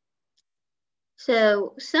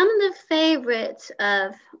 So some of the favorites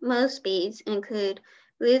of most bees include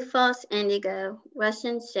blue false indigo,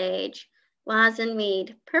 Russian sage,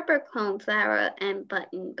 rosinweed, purple coneflower, and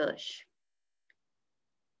buttonbush.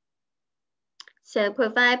 So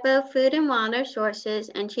provide both food and water sources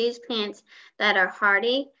and choose plants that are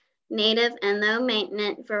hardy, native, and low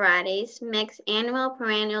maintenance varieties. Mix annual,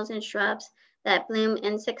 perennials, and shrubs that bloom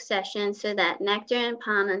in succession so that nectar and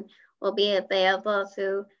pollen will be available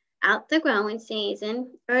throughout the growing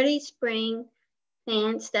season. Early spring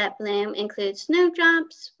plants that bloom include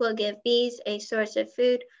snowdrops, will give bees a source of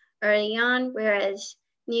food early on, whereas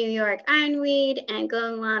New York ironweed and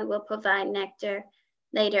goldenrod will provide nectar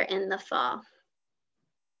later in the fall.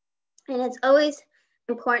 And it's always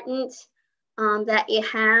important that you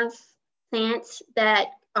have plants that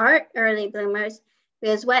are early bloomers,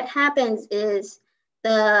 because what happens is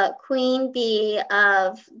the queen bee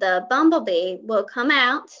of the bumblebee will come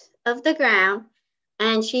out of the ground,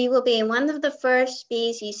 and she will be one of the first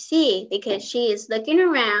bees you see because she is looking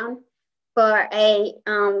around for a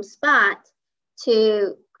spot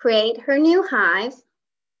to create her new hive,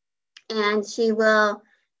 and she will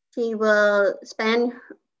spend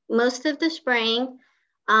most of the spring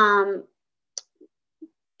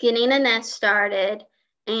getting a nest started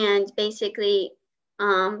and basically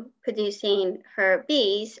producing her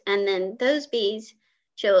bees, and then those bees,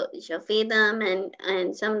 she'll feed them,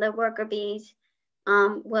 and some of the worker bees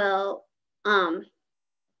will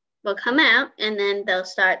come out, and then they'll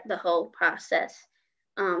start the whole process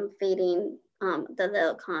feeding the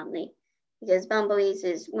little colony, because bumblebees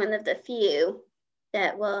is one of the few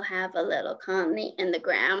that will have a little colony in the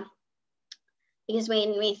ground. Because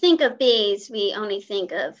when we think of bees, we only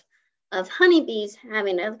think of honeybees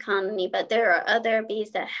having a colony, but there are other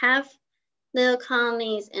bees that have little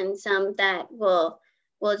colonies, and some that will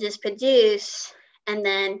just produce and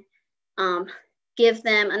then give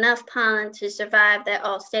them enough pollen to survive at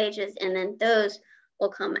all stages, and then those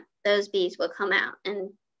bees will come out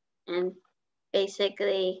and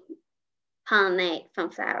basically pollinate from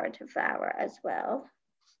flower to flower as well.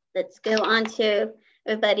 Let's go on to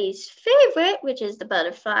everybody's favorite, which is the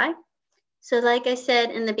butterfly. So like I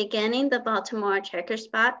said in the beginning, the Baltimore checker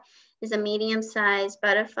spot is a medium-sized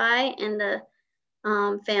butterfly in the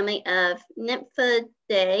family of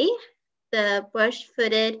Nymphidae, the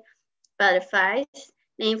brush-footed butterflies,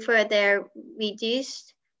 named for their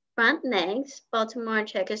reduced front legs. Baltimore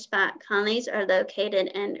checker spot colonies are located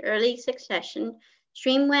in early succession,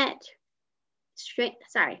 stream-fed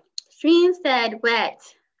wet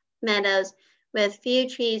meadows with few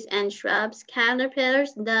trees and shrubs.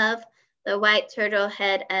 Caterpillars love the white turtle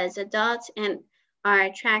head as adults and are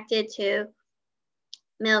attracted to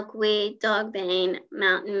milkweed, dogbane,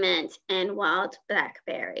 mountain mint, and wild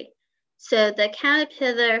blackberry. So the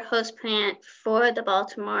caterpillar host plant for the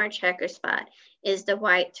Baltimore checker spot is the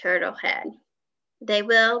white turtle head. They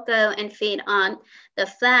will go and feed on the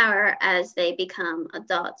flower as they become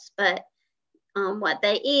adults, but what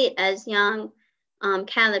they eat as young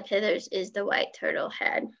caterpillars is the white turtle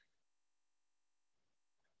head.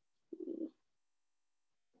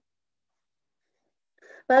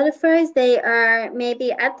 Butterflies, they are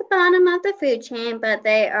maybe at the bottom of the food chain, but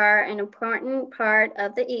they are an important part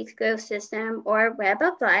of the ecosystem or web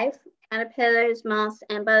of life. Caterpillars, moths,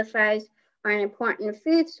 and butterflies are an important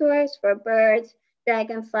food source for birds,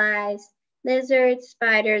 dragonflies, lizards,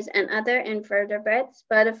 spiders, and other invertebrates.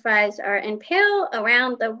 Butterflies are in peril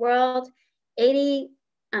around the world.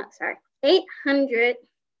 800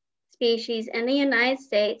 species in the United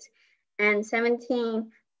States, and 17%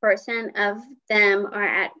 of them are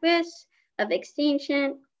at risk of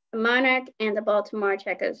extinction. The monarch and the Baltimore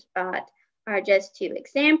checker spot are just two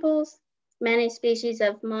examples. Many species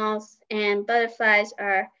of moths and butterflies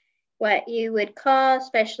are what you would call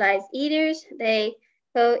specialized eaters. They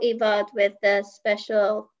co-evolved with the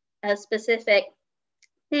specific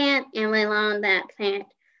plant and rely on that plant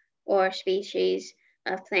or species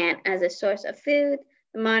of plant as a source of food.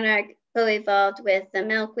 The monarch co-evolved with the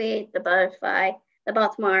milkweed, the butterfly, the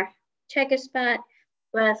Baltimore checker spot.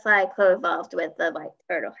 Butterfly co-evolved with the white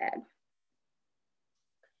turtle head.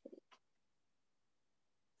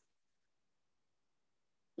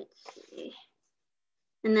 Let's see.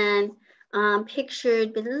 And then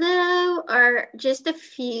pictured below are just a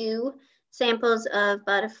few samples of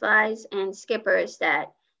butterflies and skippers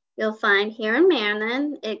that you'll find here in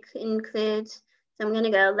Maryland. It includes, so I'm going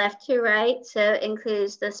to go left to right. So it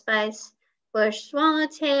includes the spice bush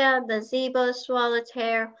swallowtail, the zebra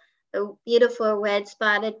swallowtail, the beautiful red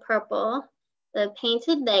spotted purple, the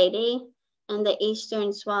painted lady, and the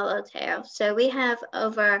eastern swallowtail. So we have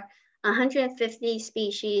over 150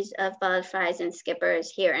 species of butterflies and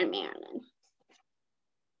skippers here in Maryland.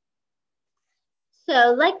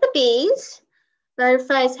 So like the bees,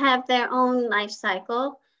 butterflies have their own life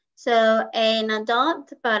cycle. So an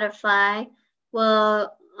adult butterfly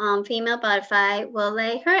will, female butterfly will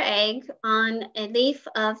lay her egg on a leaf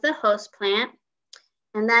of the host plant,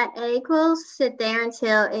 and that egg will sit there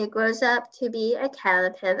until it grows up to be a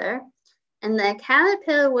caterpillar. And the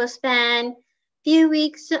caterpillar will spend few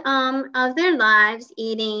weeks of their lives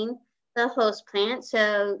eating the host plant.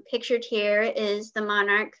 So pictured here is the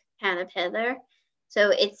monarch caterpillar. So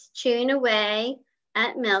it's chewing away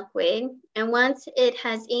at milkweed. And once it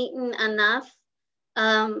has eaten enough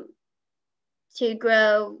to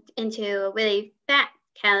grow into a really fat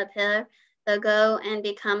caterpillar, they'll go and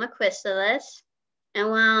become a chrysalis. And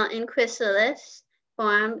while in chrysalis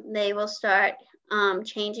form, they will start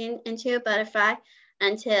changing into a butterfly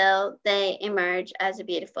until they emerge as a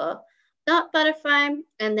beautiful adult butterfly,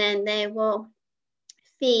 and then they will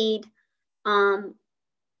feed the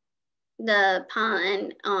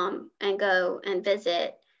pollen and go and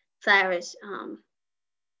visit flowers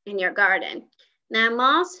in your garden. Now,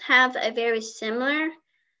 moths have a very similar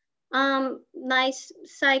life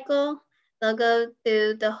cycle. They'll go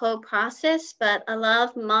through the whole process, but a lot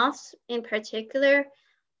of moths in particular,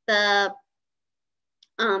 the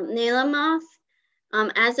Nila moth,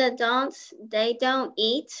 as adults, they don't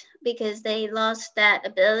eat because they lost that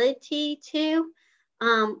ability to.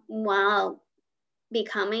 While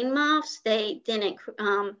becoming moths, they didn't,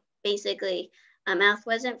 basically, a mouth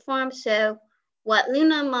wasn't formed. So what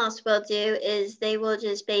Luna moths will do is they will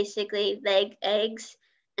just basically lay eggs,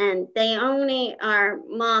 and they only are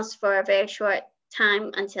moths for a very short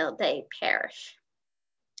time until they perish.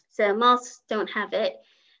 So moths don't have it.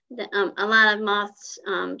 A lot of moths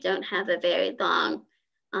don't have a very long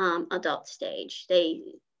adult stage.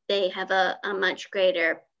 They have a much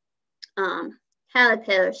greater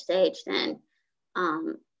caterpillar stage than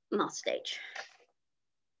moth stage.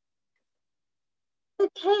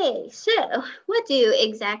 Okay, so what do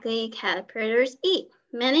exactly caterpillars eat?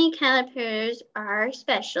 Many caterpillars are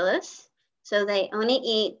specialists, so they only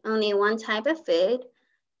eat one type of food.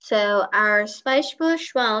 So our spice bush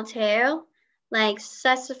swallowtail likes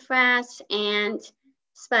sassafras and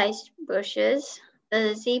spice bushes.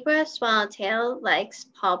 The zebra swallowtail likes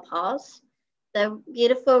pawpaws. The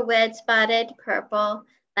beautiful red-spotted purple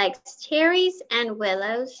likes cherries and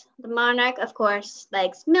willows. The monarch, of course,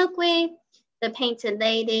 likes milkweed. The painted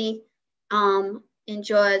lady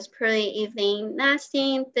enjoys pearly evening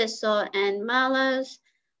nesting, thistle, and mallows.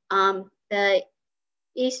 The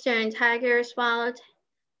eastern tiger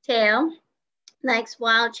swallowtail likes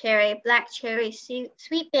wild cherry, black cherry,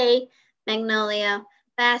 sweet bay, magnolia,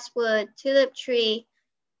 basswood, tulip tree,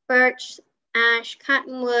 birch, ash,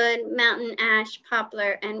 cottonwood, mountain ash,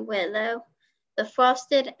 poplar, and willow. The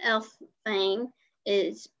frosted elfin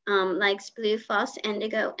is likes blue frost,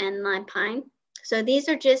 indigo, and lime pine. So these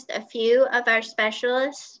are just a few of our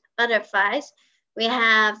specialist butterflies. We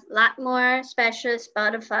have a lot more specialist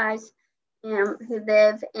butterflies who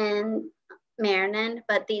live in Maryland,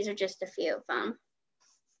 but these are just a few of them.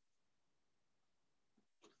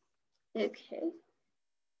 Okay.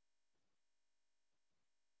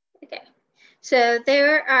 Okay. So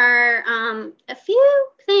there are a few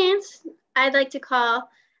plants I'd like to call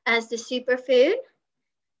as the superfood.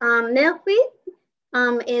 Milkweed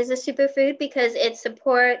is a superfood because it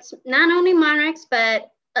supports not only monarchs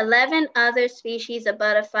but 11 other species of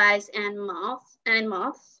butterflies and moths.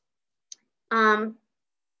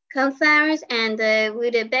 Coneflowers and the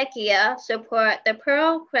rudbeckia support the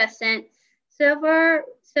pearl crescent,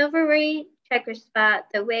 silvery checker spot,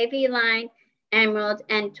 the wavy line emerald,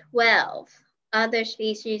 and 12 other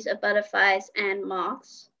species of butterflies and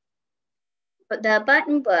moths. But the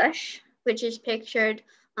button bush, which is pictured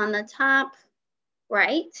on the top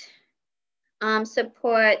right,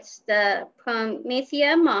 supports the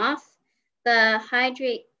Promethea moth, the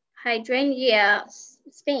hydrangea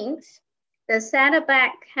sphinx, the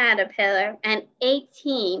saddleback caterpillar, and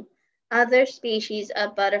 18 other species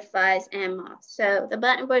of butterflies and moths. So the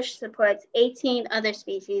buttonbush supports 18 other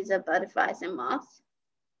species of butterflies and moths.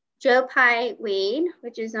 Joe Pye weed,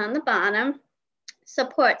 which is on the bottom,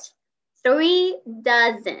 supports 3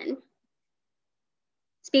 dozen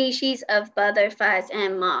species of butterflies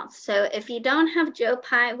and moths. So if you don't have Joe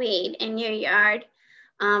Pye weed in your yard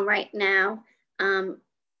right now,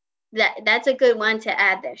 that's a good one to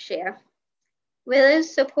add this year.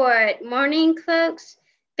 Willows support mourning cloaks,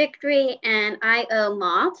 victory, and IO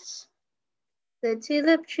moths. The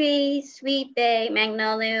tulip tree, sweet bay,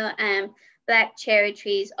 magnolia, and black cherry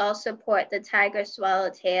trees all support the tiger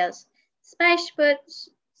swallowtails. Spice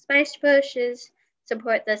bushes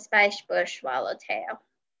support the spice bush swallowtail.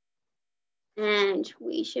 And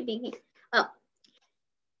we should be,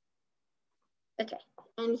 okay.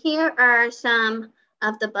 And here are some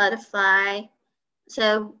of the butterfly.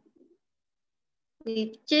 So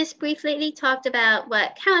we just briefly talked about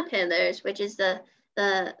what caterpillars, which is the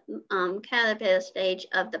caterpillar stage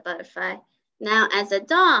of the butterfly. Now as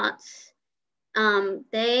adults,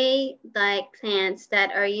 they like plants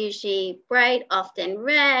that are usually bright, often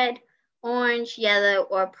red, orange, yellow,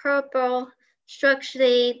 or purple.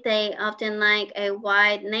 Structurally, they often like a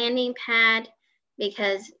wide landing pad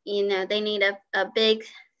because they need a big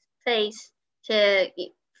place to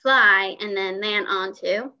fly and then land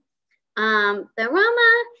onto. The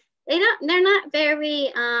Roma, they're not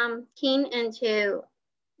very keen into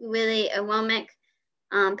really aromatic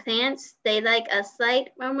plants. They like a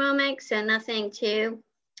slight aromatic, so nothing too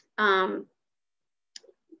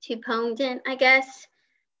pungent, I guess.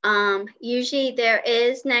 Usually there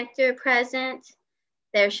is nectar present.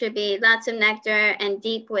 There should be lots of nectar and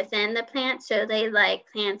deep within the plant, so they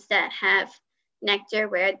like plants that have nectar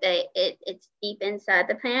where it's deep inside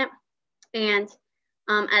the plant. And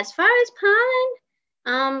as far as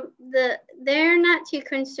pollen, they're not too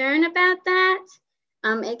concerned about that.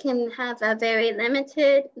 It can have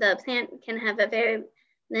the plant can have a very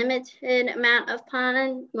limited amount of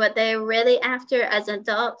pollen. What they're really after as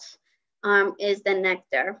adults is the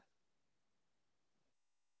nectar.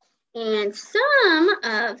 And some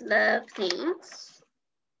of the plants,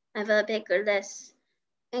 I have a bigger list,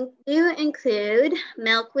 do include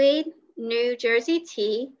milkweed, New Jersey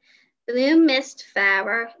tea, blue mist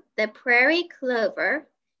flower, the prairie clover,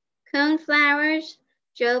 coneflowers,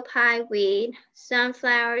 Joe Pye weed,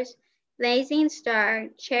 sunflowers, blazing star,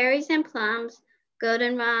 cherries and plums,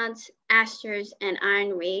 goldenrods, asters, and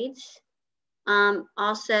ironweeds.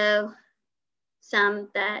 Also, some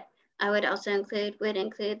that I would also include would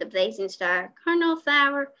include the blazing star, cardinal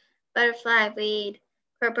flower, butterfly weed,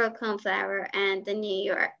 purple coneflower, and the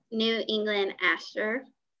New England aster.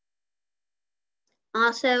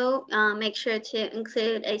 Also, make sure to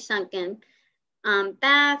include a sunken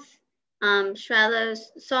bath, shallow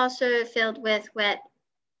saucer filled with wet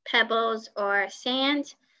pebbles or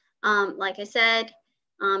sand. Like I said,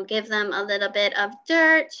 give them a little bit of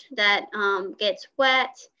dirt that gets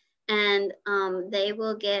wet, and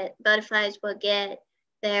butterflies will get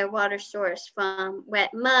their water source from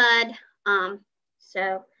wet mud.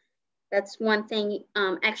 So that's one thing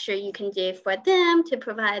extra you can do for them to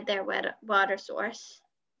provide their water source.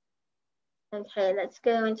 Okay, let's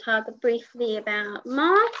go and talk briefly about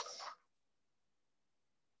moths.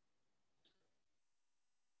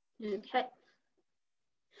 Okay.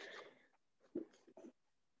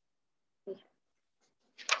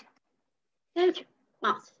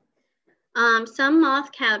 Moths. Some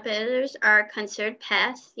moth caterpillars are considered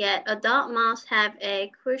pests, yet adult moths have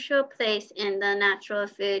a crucial place in the natural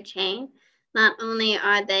food chain. Not only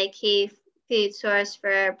are they key food source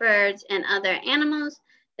for birds and other animals,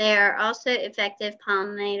 they are also effective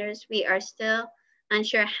pollinators. We are still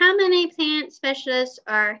unsure how many plant specialists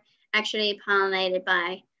are actually pollinated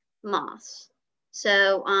by moths.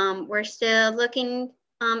 So we're still looking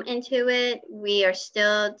into it. We are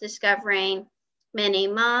still discovering many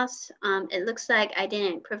moths. It looks like I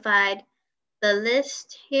didn't provide the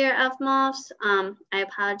list here of moths. I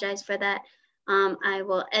apologize for that. I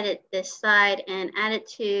will edit this slide and add it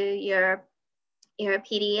to your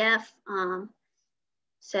PDF.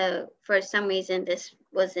 So for some reason this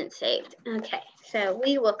wasn't saved. Okay, so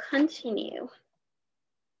we will continue.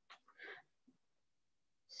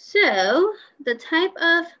 So the type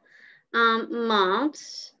of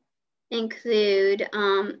moths include,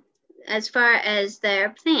 as far as their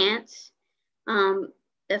plants,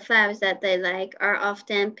 the flowers that they like are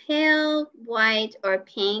often pale white or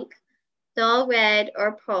pink, dull red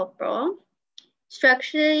or purple.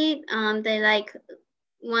 Structurally, they like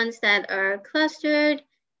ones that are clustered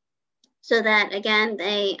so that, again,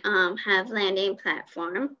 they have landing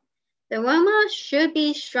platform. The aroma should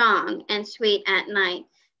be strong and sweet at night.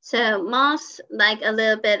 So moths like a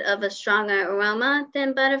little bit of a stronger aroma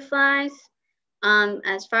than butterflies.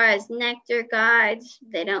 As far as nectar guides,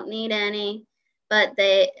 they don't need any, but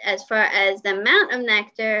as far as the amount of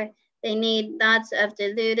nectar, they need lots of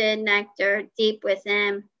diluted nectar deep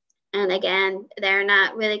within. And again, they're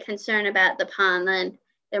not really concerned about the pollen.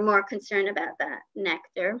 They're more concerned about that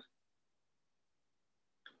nectar.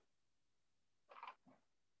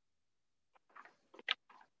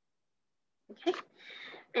 Okay,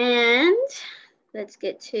 and let's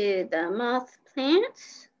get to the moth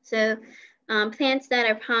plants. So plants that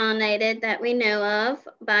are pollinated that we know of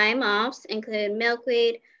by moths include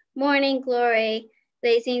milkweed, morning glory,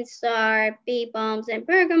 blazing star, bee balms and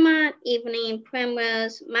bergamot, evening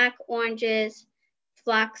primrose, mock oranges,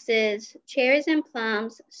 phloxes, cherries and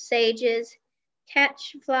plums, sages,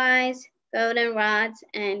 catchflies, goldenrods,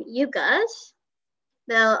 and yuccas.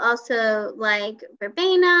 They'll also like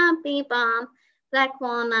verbena, bee balm, black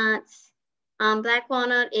walnuts. Black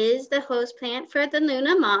walnut is the host plant for the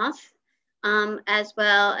Luna moth, as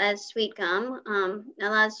well as sweet gum. A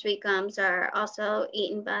lot of sweet gums are also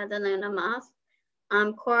eaten by the Luna moth.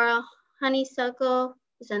 Coral honeysuckle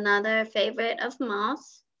is another favorite of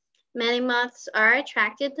moths. Many moths are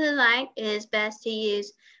attracted to light. It is best to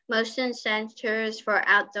use motion sensors for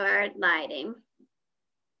outdoor lighting.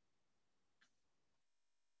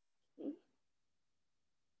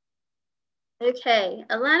 Okay,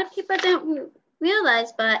 a lot of people don't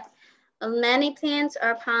realize, but many plants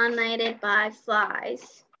are pollinated by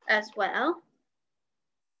flies as well.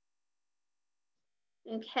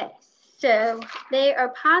 Okay, so flies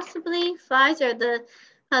are possibly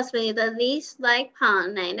the least like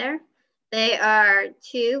pollinator. They are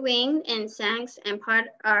two-winged insects and part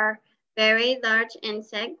of our very large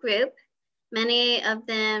insect group. Many of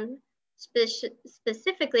them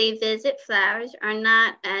specifically visit flowers, are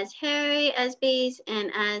not as hairy as bees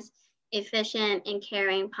and as efficient in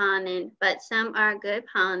carrying pollen, but some are good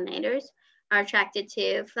pollinators, are attracted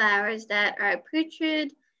to flowers that are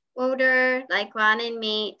putrid, odor like rotten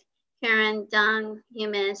meat, urine, dung,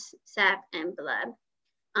 humus, sap, and blood.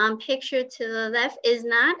 Pictured to the left is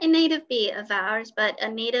not a native bee of ours, but a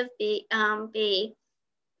native bee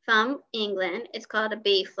from England. It's called a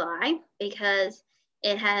bee fly because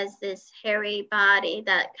it has this hairy body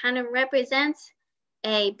that kind of represents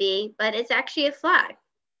a bee, but it's actually a fly.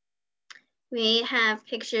 We have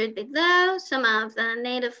pictured below some of the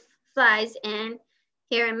native flies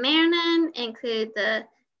here in Maryland include the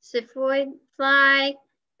Syphoid fly,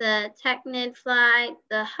 the technid fly,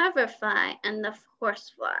 the hoverfly, and the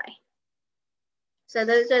horsefly. So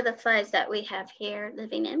those are the flies that we have here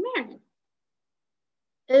living in Maryland.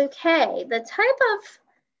 Okay, the type of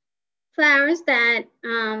flowers that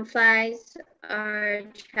flies are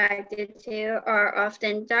attracted to are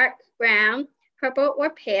often dark brown, purple,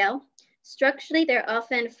 or pale. Structurally, they're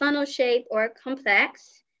often funnel-shaped or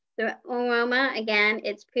complex. The aroma, again,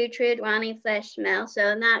 it's putrid, rotting flesh smell,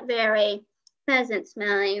 so not very pleasant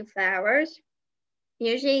smelling flowers.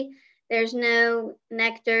 Usually, there's no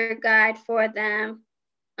nectar guide for them.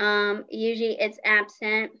 Usually, it's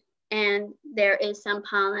absent, and there is some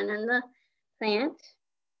pollen in the plant.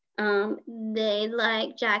 They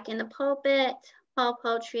like Jack in the Pulpit, Paw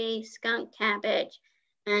Poultry, Skunk Cabbage,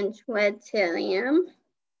 and Twitilium.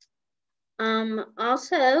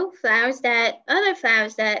 Also, other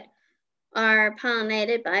flowers that are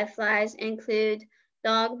pollinated by flies include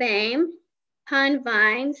dogbane, pine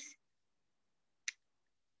vines,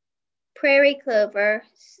 prairie clover,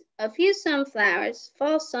 a few sunflowers,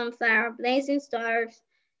 false sunflower, blazing stars,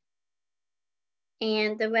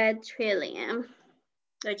 and the red trillium,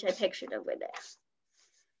 which I pictured over there.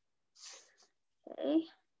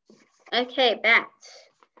 Okay, bats.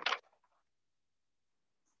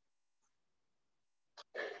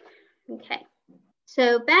 Okay.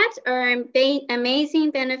 So bats are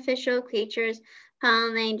amazing beneficial creatures,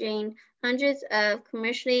 pollinating hundreds of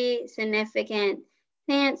commercially significant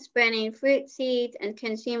plants, spreading fruit seeds, and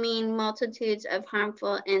consuming multitudes of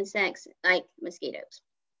harmful insects like mosquitoes.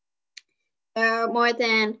 There are more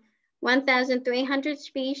than 1,300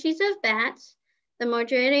 species of bats. The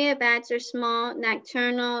majority of bats are small,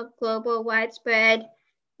 nocturnal, global, widespread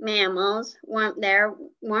mammals. They're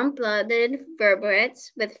warm-blooded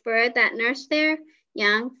vertebrates with fur that nurse their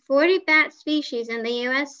young. 40 bat species in the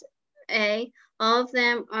USA. All of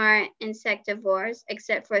them are insectivores,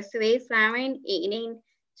 except for 3 flowering-eating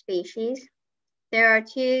species. There are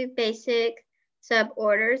 2 basic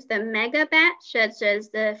suborders, the megabats, such as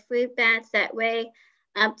the fruit bats that weigh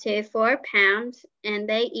up to 4 pounds, and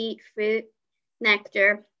they eat fruit,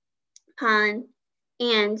 nectar, pollen,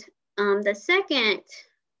 and the second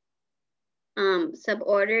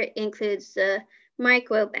suborder includes the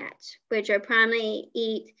microbats, which are primarily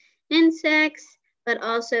eat insects, but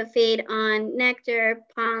also feed on nectar,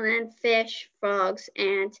 pollen, fish, frogs,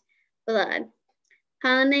 and blood.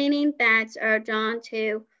 Pollinating bats are drawn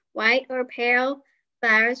to white or pale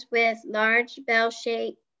flowers with large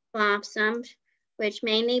bell-shaped blossoms, which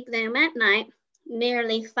mainly bloom at night.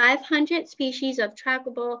 Nearly 500 species of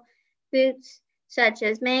tropical fruits, such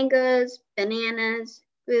as mangoes, bananas,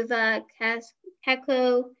 guava,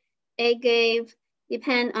 cacao, agave,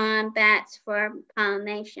 depend on bats for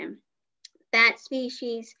pollination. Bat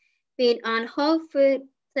species feed on whole fruit,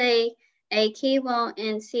 play a key role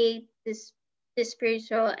in seed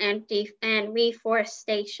dispersal and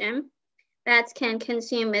reforestation. Bats can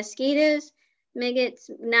consume mosquitoes, maggots,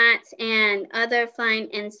 gnats, and other flying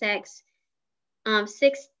insects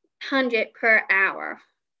 600 per hour.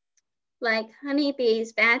 Like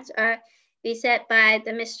honeybees, bats are beset by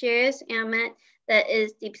the mysterious ailment that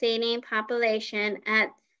is depleting population at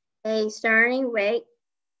a startling rate.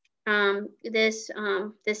 This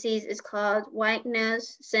disease is called white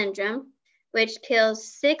nose syndrome, which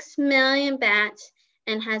kills 6 million bats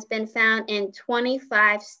and has been found in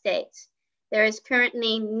 25 states. There is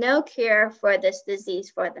currently no cure for this disease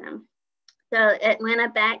for them. So when a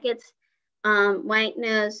bat gets white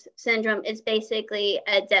nose syndrome, it's basically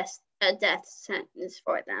a death sentence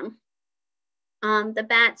for them. The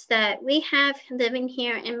bats that we have living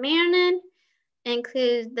here in Maryland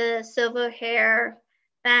include the silver hair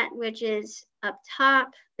bat, which is up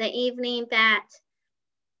top, the evening bat,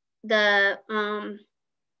 the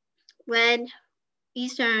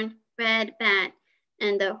eastern red bat,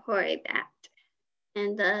 and the hoary bat.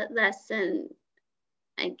 And the lesson,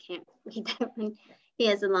 I can't read that one. He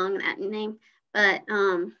has a long Latin name, but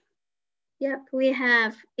yep, we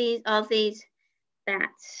have all these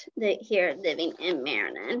bats that here living in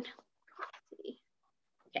Maryland.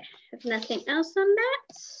 Okay, if nothing else on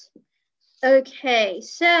that. Okay,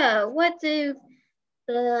 so what do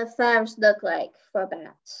the flowers look like for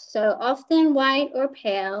bats? So often white or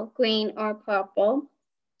pale, green or purple.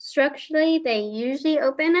 Structurally, they usually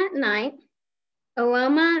open at night.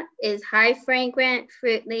 Aroma is high fragrant,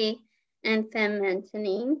 fruity, and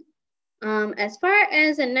feminine. As far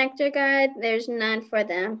as a nectar guide, there's none for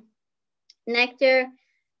them. Nectar,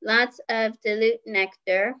 lots of dilute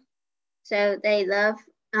nectar. So they love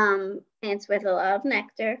plants with a lot of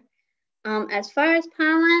nectar. As far as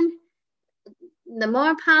pollen, the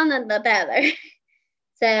more pollen, the better.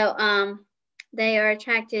 So they are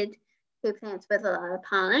attracted to plants with a lot of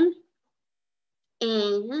pollen.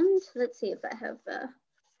 And let's see if I have a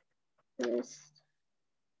list.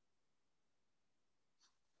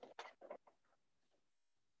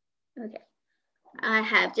 Okay, I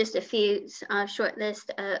have just a few short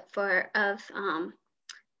list of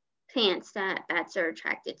plants that bats are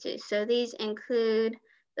attracted to. So these include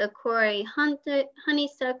the Corey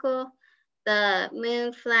honeysuckle, the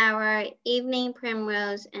moonflower, evening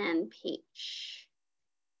primrose, and peach.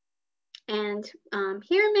 And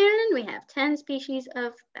here in Maryland, we have 10 species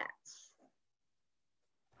of bats.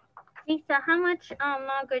 Lisa, how much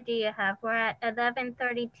longer do you have? We're at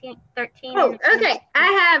 11:13. Oh, okay. I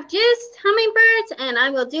have just hummingbirds, and I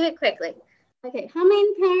will do it quickly. Okay,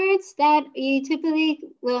 hummingbirds that you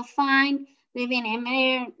typically will find living in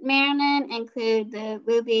Maryland include the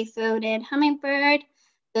ruby-throated hummingbird,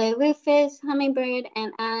 the rufous hummingbird,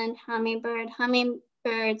 and island hummingbird.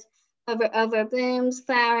 Hummingbirds hover over blooms,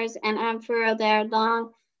 flowers, and unfurl their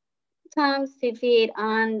long tongues to feed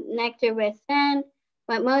on nectar within.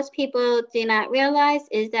 What most people do not realize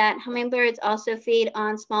is that hummingbirds also feed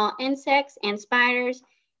on small insects and spiders,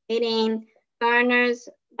 eating gardeners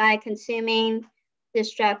by consuming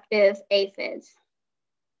destructive aphids.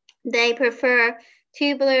 They prefer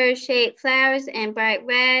tubular-shaped flowers in bright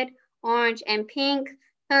red, orange, and pink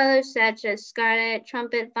colors such as scarlet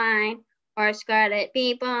trumpet vine or scarlet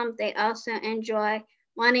bee balm. They also enjoy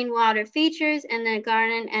wanting water features in the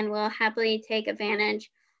garden and will happily take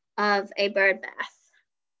advantage of a bird bath.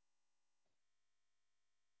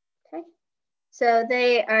 Okay, so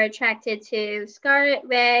they are attracted to scarlet,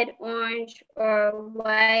 red, orange, or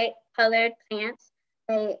white colored plants.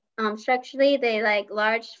 They structurally they like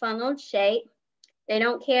large funneled shape. They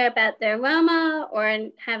don't care about their aroma or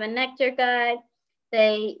have a nectar guide.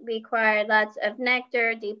 They require lots of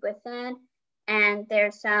nectar deep within, and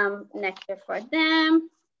there's some nectar for them.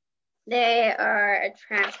 They are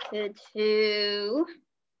attracted to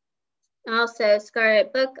also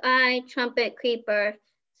scarlet buckeye, trumpet creeper,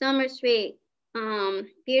 summer sweet,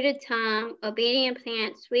 bearded tongue, obedient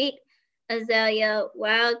plant, sweet azalea,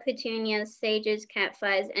 wild petunias, sages,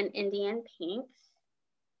 catflies, and Indian pinks.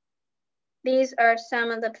 These are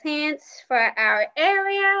some of the plants for our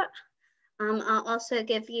area. I'll also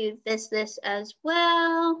give you this list as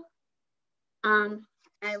well.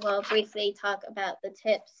 I will briefly talk about the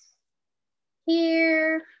tips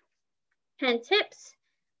here. 10 tips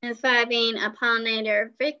in finding a pollinator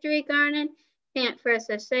victory garden. Plant for a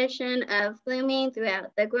cessation of blooming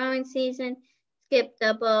throughout the growing season. Skip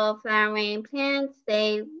double flowering plants.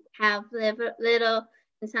 They have little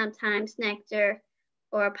and sometimes nectar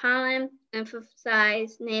or pollen.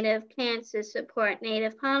 Emphasize native plants to support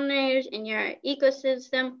native pollinators in your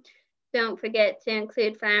ecosystem. Don't forget to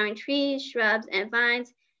include flowering trees, shrubs, and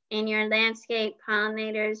vines in your landscape.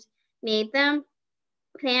 Pollinators need them.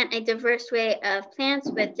 Plant a diverse array of plants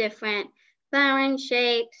with different flowering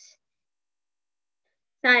shapes,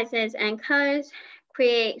 sizes, and colors.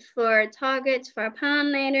 Create floor targets for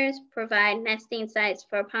pollinators. Provide nesting sites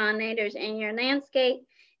for pollinators in your landscape.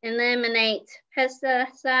 Eliminate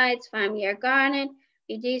pesticides from your garden.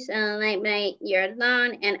 Reduce and eliminate your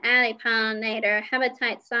lawn and add a pollinator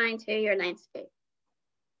habitat sign to your landscape.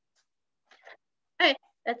 All right,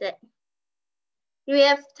 that's it. Do we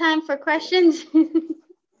have time for questions?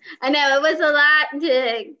 I know it was a lot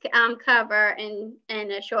to cover in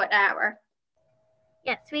a short hour.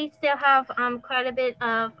 Yes, we still have quite a bit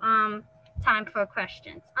of time for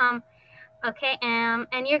questions. Okay,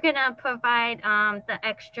 and you're gonna provide the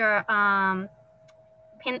extra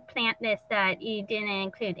plant list that you didn't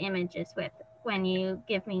include images with when you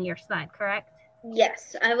give me your slide, correct?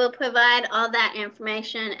 Yes, I will provide all that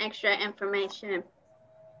information, extra information,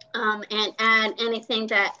 and add anything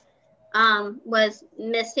that was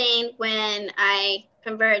missing when I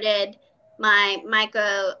converted my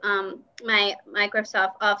my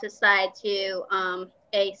Microsoft Office slide to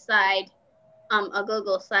a slide, a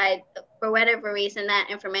Google slide. For whatever reason,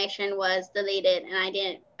 that information was deleted,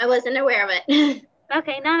 and I wasn't aware of it.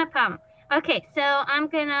 Okay, not a problem. Okay, so I'm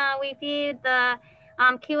gonna review the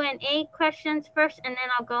Q&A questions first, and then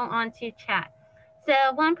I'll go on to chat.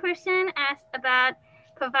 So one person asked about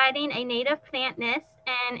providing a native plant list,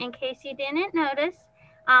 and in case you didn't notice,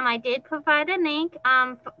 I did provide a link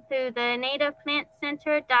through the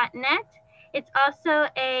nativeplantcenter.net. It's also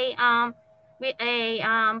a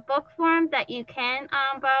book form that you can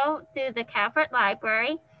borrow through the Calvert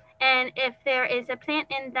Library, and if there is a plant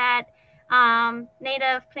in that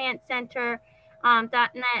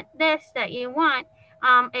nativeplantcenter.net list that you want,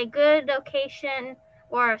 a good location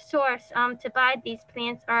or a source to buy these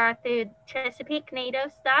plants are through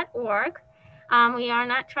ChesapeakeNatives.org. We are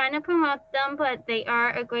not trying to promote them, but they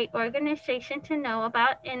are a great organization to know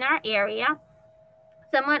about in our area.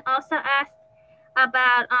 Someone also asked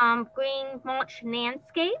about green mulch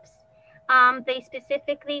landscapes. They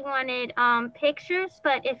specifically wanted pictures,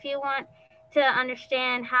 but if you want to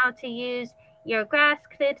understand how to use your grass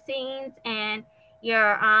clippings and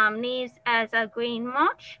your leaves as a green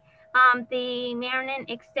mulch, the Maryland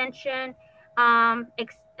Extension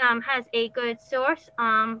has a good source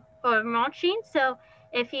for mulching. So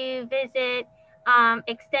if you visit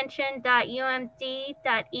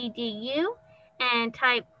extension.umd.edu and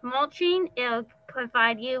type mulching, it'll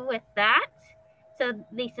provide you with that. So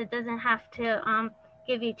Lisa doesn't have to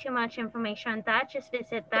give you too much information on that. Just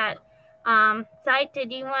visit that site.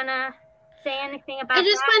 Did you want to say anything about I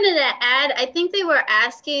just that? wanted to add, I think they were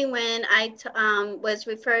asking when I was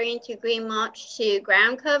referring to green mulch to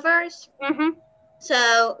ground covers. Mm-hmm.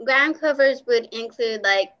 So ground covers would include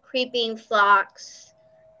like creeping phlox,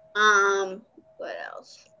 what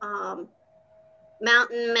else?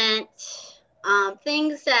 Mountain mint,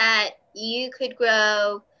 things that you could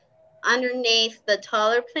grow underneath the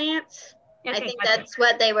taller plants. I Okay, think gotcha. that's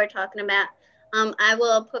what they were talking about. I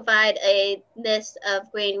will provide a list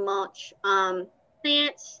of green mulch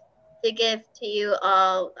plants to give to you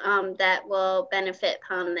all that will benefit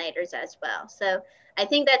pollinators as well. So I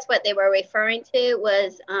think that's what they were referring to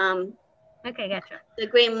was Okay, gotcha. the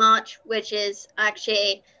green mulch, which is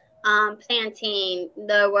actually planting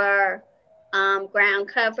lower ground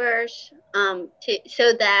covers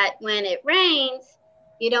so that when it rains,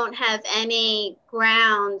 you don't have any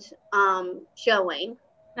ground showing.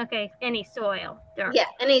 Okay, any soil, dirt. Yeah,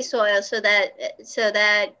 any soil, so that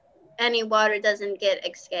any water doesn't get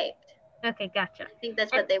escaped. Okay, gotcha. I think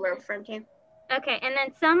that's And what they were referring to. okay, and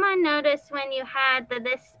then someone noticed when you had the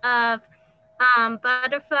list of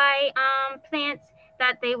butterfly plants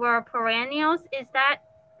that they were perennials. Is that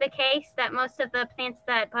the case that most of the plants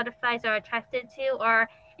that butterflies are attracted to are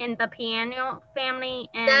in the perennial family?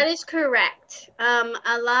 And That is correct.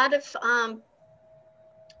 A lot of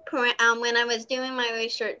when I was doing my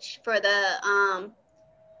research for the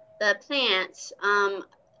plants,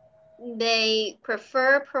 they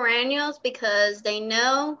prefer perennials because they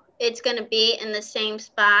know it's going to be in the same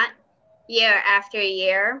spot year after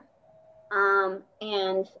year. And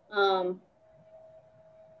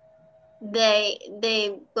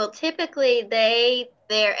they will typically lay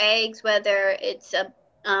their eggs, whether it's a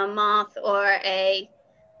moth or a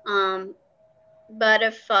um,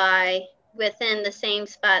 butterfly, within the same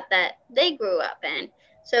spot that they grew up in.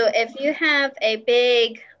 So if you have a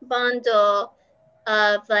big bundle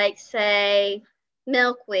of, like, say,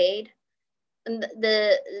 milkweed,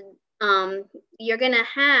 the you're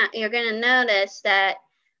gonna notice that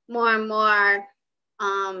more and more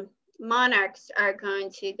monarchs are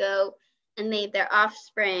going to go and leave their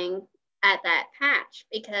offspring at that patch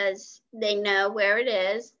because they know where it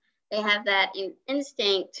is. They have that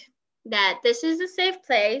instinct that this is a safe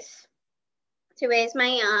place to raise my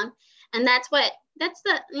young, and that's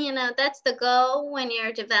the goal when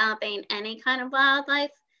you're developing any kind of wildlife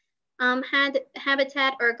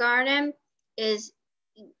habitat or garden, is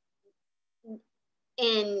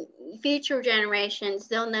in future generations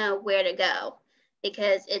they'll know where to go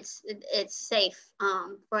because it's safe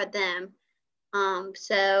for them.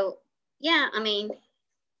 So yeah, I mean,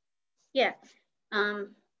 yeah,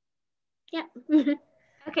 yeah.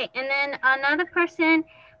 okay, and then another person,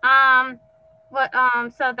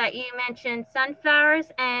 so that you mentioned sunflowers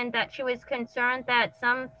and that she was concerned that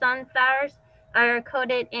some sunflowers are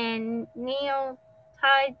coated in neotides.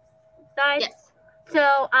 Yes.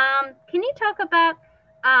 So, can you talk about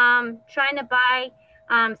trying to buy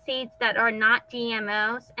seeds that are not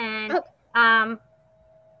GMOs and Oh, um,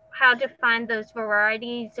 how to find those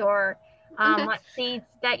varieties or okay. what seeds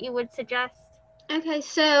that you would suggest? Okay,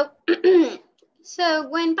 so so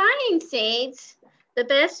when buying seeds, the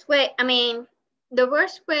best way, I mean, the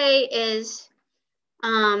worst way is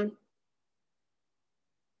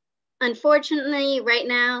unfortunately right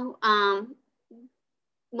now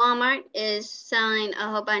Walmart is selling a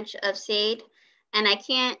whole bunch of seed, and I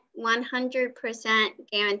can't 100%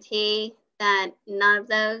 guarantee that none of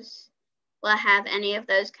those will have any of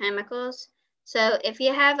those chemicals. So if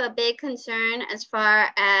you have a big concern as far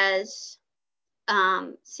as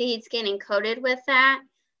seeds getting coated with that,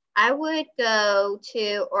 I would go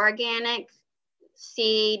to organic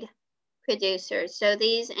seed producers. So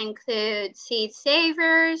these include Seed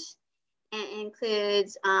Savers, it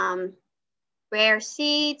includes rare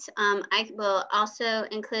seeds. I will also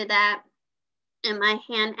include that in my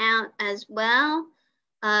handout as well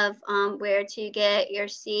of where to get your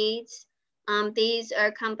seeds. These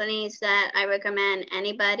are companies that I recommend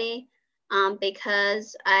anybody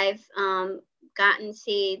because I've gotten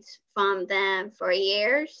seeds from them for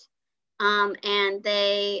years, and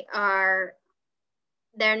they're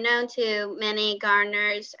known to many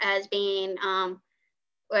gardeners as being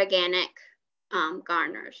organic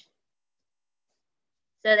gardeners.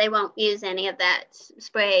 So they won't use any of that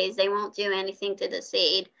sprays. They won't do anything to the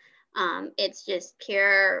seed. It's just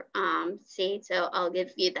pure seed. So I'll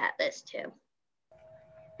give you that list too.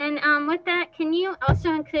 And with that, can you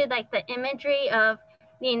also include like the imagery of,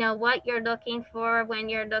 you know, what you're looking for when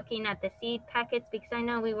you're looking at the seed packets? Because I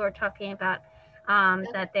know we were talking about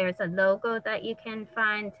that there's a logo that you can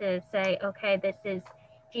find to say, okay, this is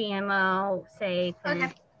GMO safe. And,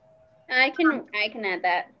 Okay, I can add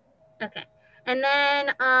that. okay. And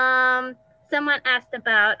then someone asked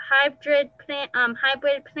about hybrid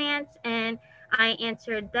plants, and I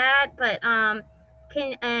answered that. But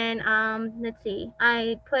let's see,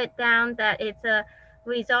 I put down that it's a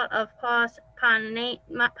result of cross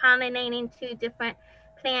pollinating two different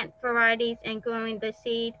plant varieties and growing the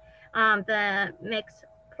seed, the mixed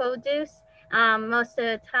produce. Most of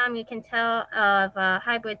the time, you can tell of a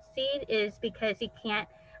hybrid seed is because you can't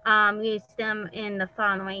use them in the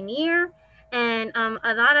following year. And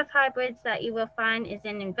a lot of hybrids that you will find is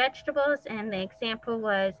in vegetables, and the example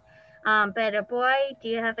was Better Boy. Do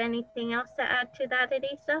you have anything else to add to that,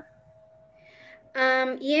 Elisa?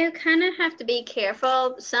 You kind of have to be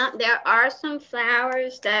careful. There are some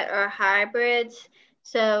flowers that are hybrids.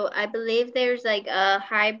 So I believe there's like a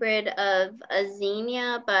hybrid of a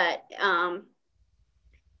zinnia, but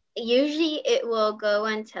usually it will go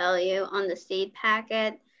and tell you on the seed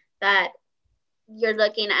packet that you're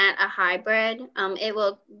looking at a hybrid. It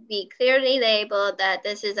will be clearly labeled that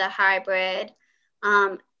this is a hybrid.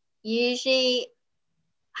 Usually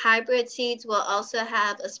hybrid seeds will also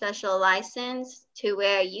have a special license to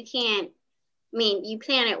where you can't, you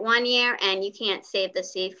plant it 1 year and you can't save the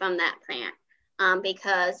seed from that plant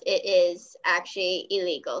because it is actually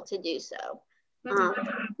illegal to do so.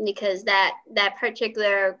 Because that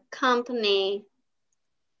particular company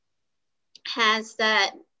has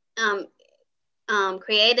that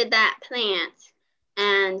created that plant,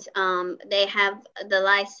 and they have the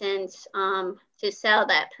license to sell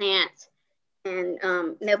that plant, and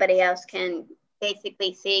nobody else can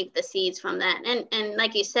basically save the seeds from that. And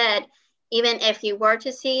like you said, even if you were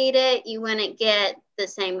to seed it, you wouldn't get the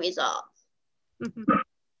same results.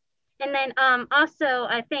 And then also,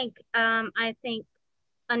 I think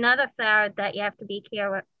another flower that you have to be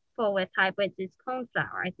careful with hybrids is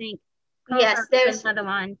coneflower. I think coneflower is another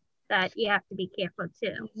one that you have to be careful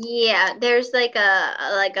too. Yeah, there's like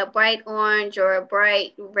a bright orange or a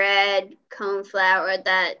bright red coneflower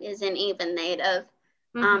that isn't even native.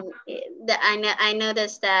 I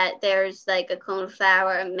noticed that there's like a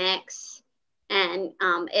coneflower mix, and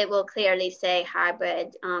it will clearly say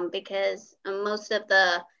hybrid because most of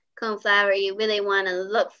the coneflower you really want to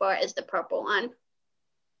look for is the purple one.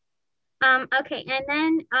 Okay, and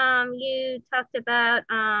then you talked about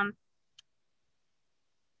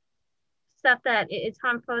stuff that is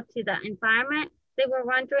harmful to the environment. They were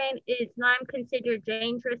wondering, is lime considered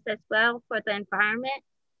dangerous as well for the environment?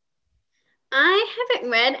 I haven't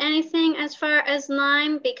read anything as far as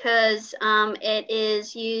lime because it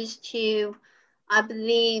is used to, I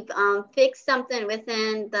believe, fix something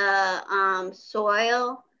within the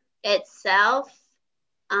soil itself.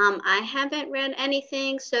 I haven't read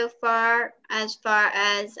anything so far as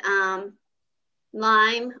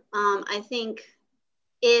lime. I think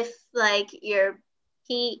if like your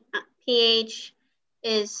pH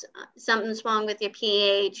is something's wrong with your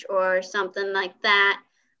pH or something like that,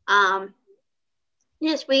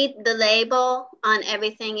 just read the label on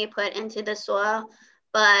everything you put into the soil.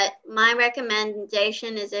 But my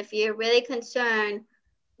recommendation is if you're really concerned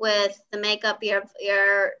with the makeup of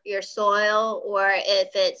your soil, or if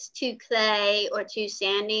it's too clay or too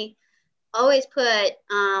sandy, always put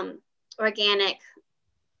organic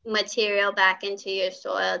material back into your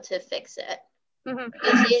soil to fix it.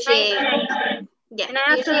 It's usually, and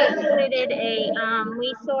I also included a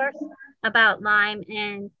resource about lime,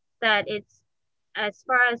 and that it's, as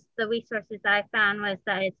far as the resources I found, was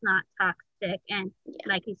that it's not toxic, and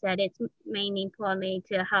like you said, it's mainly poorly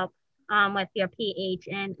to help with your pH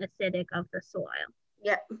and acidic of the soil.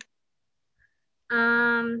 Yep.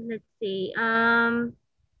 Let's see. Do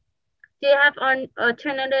you have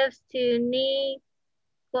alternatives to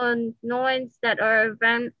neonicotinoids that are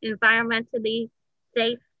environmentally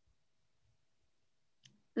safe?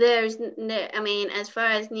 There's, I mean, as far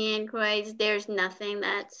as neonicotinoids, there's nothing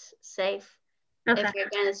that's safe. Okay. if you're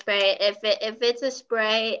gonna spray it. If it's a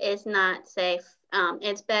spray, it's not safe.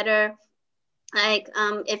 It's better like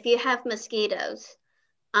if you have mosquitoes,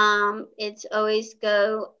 it's always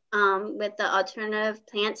go with the alternative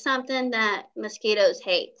plant something that mosquitoes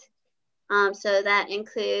hate. So that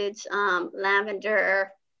includes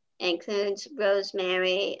lavender, includes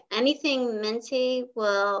rosemary. Anything minty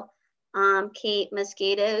will keep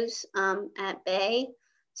mosquitoes at bay.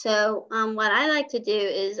 So what I like to do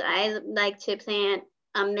is I like to plant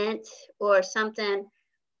a mint or something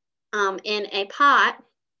in a pot,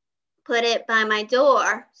 put it by my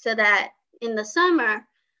door so that in the summer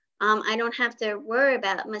I don't have to worry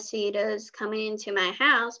about mosquitoes coming into my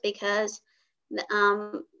house because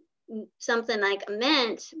um, something like a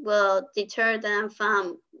mint will deter them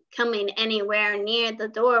from coming anywhere near the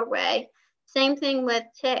doorway. Same thing with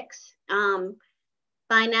ticks.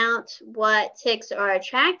 Find out what ticks are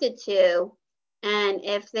attracted to, and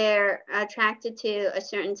if they're attracted to a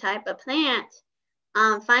certain type of plant,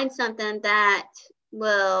 find something that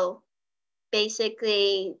will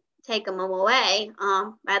basically take them away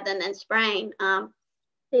rather than spraying. The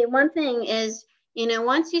one thing is,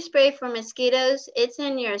 once you spray for mosquitoes, it's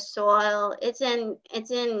in your soil, it's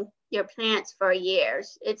in your plants for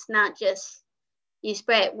years. It's not just you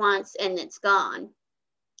spray it once and it's gone.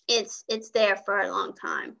 It's there for a long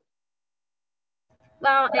time.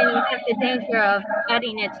 Well, and you have the danger of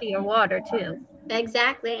adding it to your water too.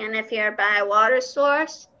 Exactly. And if you're by a water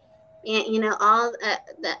source, all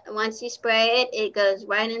once you spray it, it goes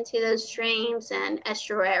right into those streams and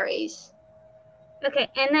estuaries. Okay,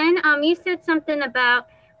 and then you said something about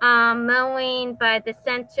mowing by the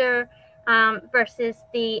center versus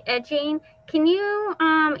the edging. Can you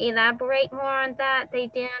elaborate more on that? They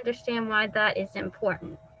didn't understand why that is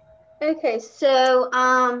important. Okay, so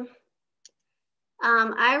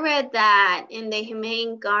I read that in the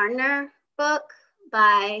Humane Gardener book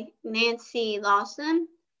by Nancy Lawson,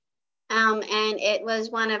 and it was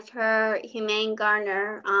one of her Humane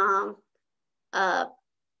Gardener uh,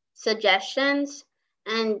 suggestions.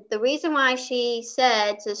 And the reason why she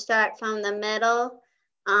said to start from the middle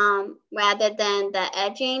rather than the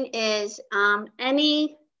edging is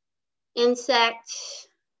any insect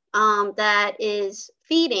that is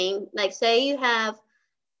feeding, like say you have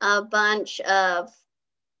a bunch of,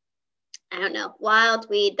 I don't know, wild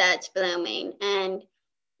weed that's blooming, and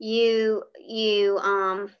you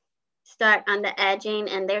start on the edging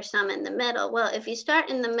and there's some in the middle. Well, if you start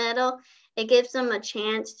in the middle, it gives them a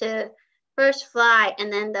chance to first fly,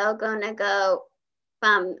 and then they're gonna go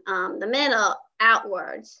from the middle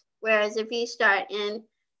outwards. Whereas if you start in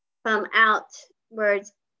from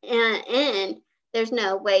outwards and in, there's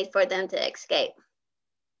no way for them to escape.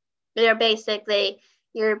 They're basically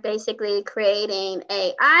you're basically creating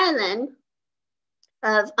a island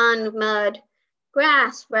of unmowed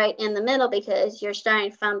grass right in the middle because you're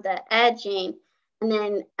starting from the edging, and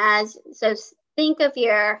then think of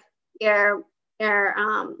your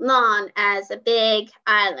lawn as a big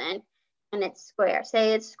island, and it's square.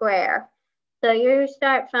 Say it's square. So you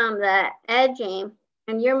start from the edging,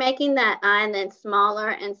 and you're making that island smaller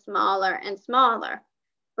and smaller and smaller.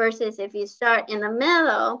 Versus if you start in the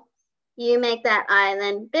middle, you make that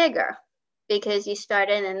island bigger because you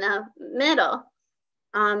started in the middle.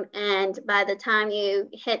 And by the time you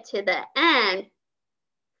hit to the end,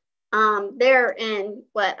 they're in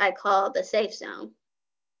what I call the safe zone,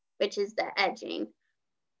 which is the edging.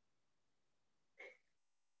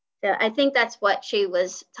 So I think that's what she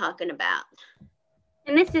was talking about.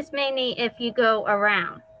 And this is mainly if you go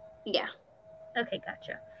around. Yeah. Okay,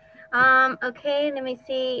 gotcha. Okay, let me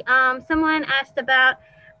see. Someone asked about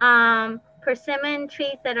persimmon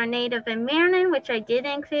trees that are native in Maryland, which I did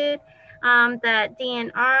include that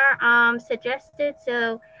DNR suggested.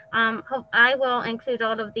 So I will include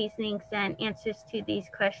all of these links and answers to these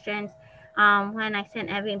questions when I send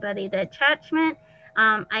everybody the attachment.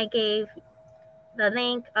 I gave the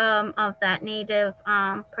link of that native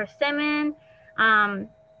persimmon.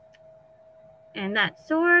 And that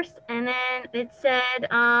source. And then it said,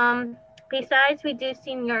 besides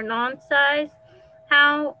reducing your lawn size,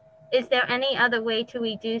 how is there any other way to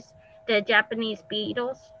reduce the Japanese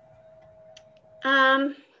beetles?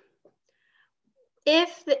 Um,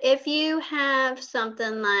 if you have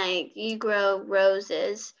something like you grow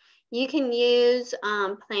roses, you can use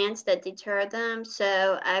plants that deter them.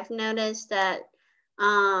 So I've noticed that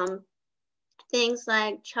things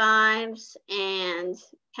like chives and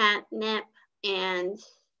catnip, and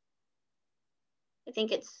I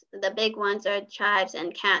think it's the big ones are chives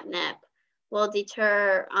and catnip, will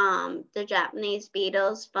deter the Japanese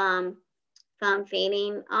beetles from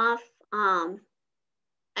feeding off.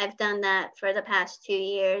 I've done that for the past 2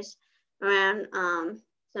 years around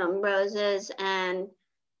some roses, and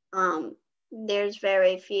there's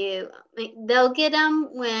very few. They'll get them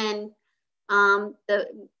when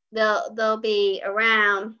they'll be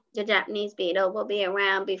around. The Japanese beetle will be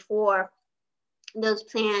around before those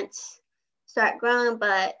plants start growing,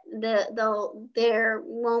 but there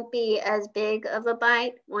won't be as big of a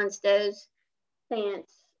bite once those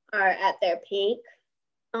plants are at their peak.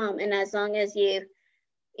 And as long as you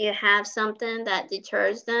have something that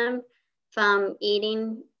deters them from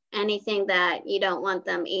eating anything that you don't want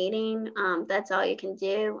them eating, that's all you can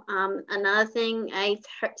do. Another thing I've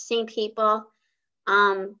seen people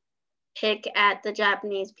pick at the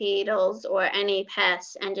Japanese beetles or any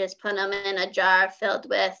pests and just put them in a jar filled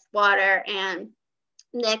with water and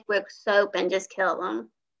liquid soap and just kill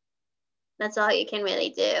them. That's all you can really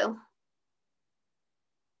do.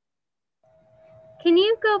 Can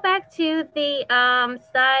you go back to the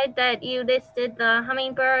side that you listed the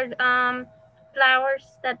hummingbird flowers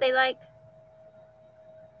that they like?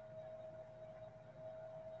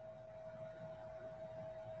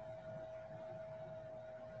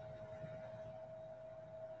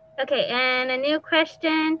 Okay, and a new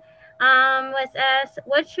question was asked,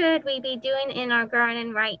 what should we be doing in our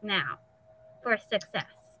garden right now for success?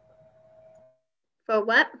 For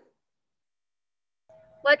what?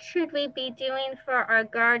 What should we be doing for our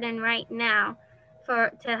garden right now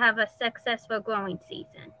to have a successful growing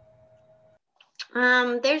season?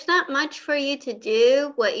 There's not much for you to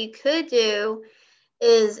do. What you could do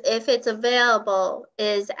is, if it's available,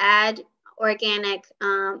 is add organic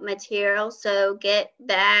material. So get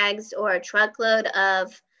bags or a truckload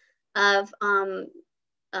of uh,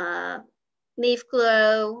 leaf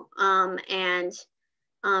glow, and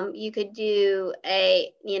you could do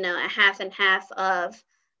a half and half of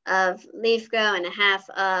leaf glow and a half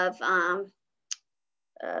of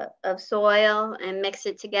soil, and mix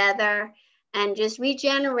it together, and just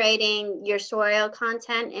regenerating your soil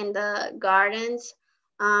content in the gardens.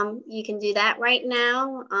 You can do that right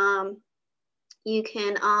now. You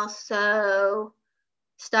can also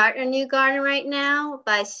start a new garden right now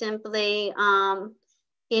by simply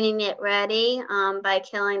getting it ready by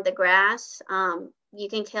killing the grass. You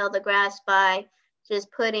can kill the grass by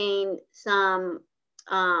just putting some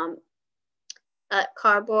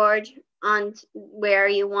cardboard on where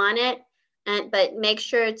you want it, but make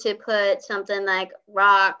sure to put something like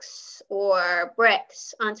rocks or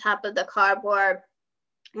bricks on top of the cardboard.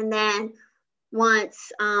 And then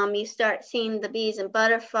once you start seeing the bees and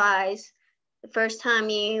butterflies, the first time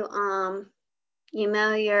you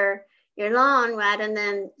mow your lawn, rather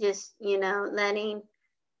than just letting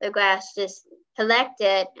the grass just collect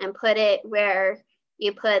it and put it where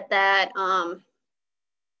you put that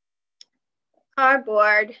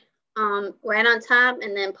cardboard right on top,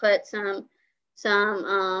 and then put some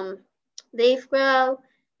leaf grow,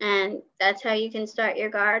 and that's how you can start your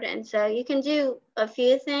garden. So you can do a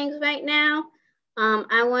few things right now.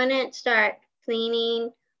 I wouldn't start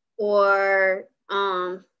cleaning, or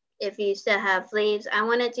if you still have leaves, I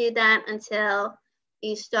want to do that until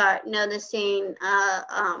you start noticing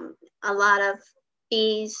a lot of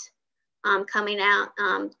bees coming out.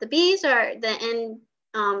 The bees are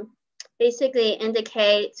basically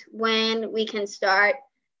indicate when we can start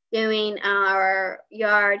doing our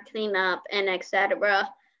yard cleanup and etc.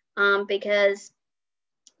 Because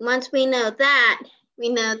once we know that,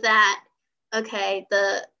 okay,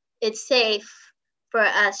 it's safe for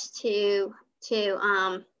us to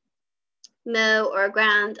mow or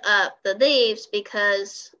ground up the leaves,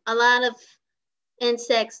 because a lot of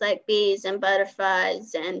insects like bees and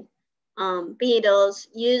butterflies and beetles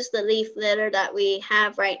use the leaf litter that we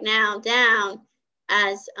have right now down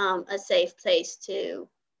as a safe place to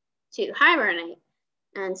hibernate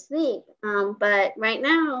and sleep. But right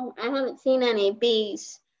now, I haven't seen any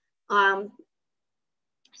bees.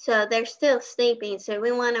 So they're still sleeping. So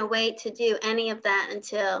we want to wait to do any of that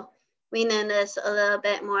until we notice a little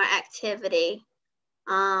bit more activity.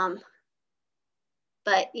 But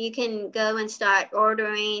you can go and start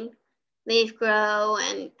ordering leaf grow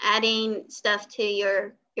and adding stuff to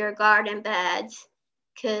your garden beds,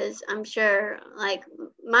 because I'm sure like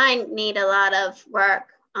mine need a lot of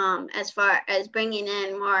work as far as bringing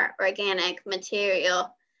in more organic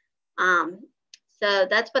material. So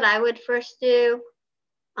that's what I would first do.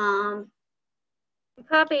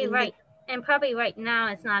 Probably right, and probably right now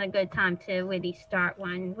it's not a good time to really start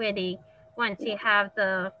one. Really, once you have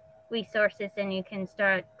the resources and you can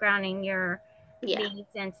start grounding your leaves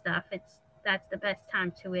and stuff, that's the best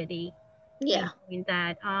time to really be doing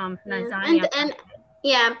that. Lasagna.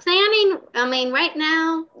 And planning. I mean, right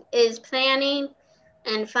now is planning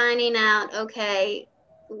and finding out, okay,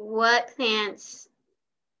 what plants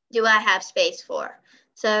do I have space for?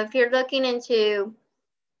 So if you're looking into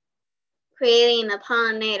creating a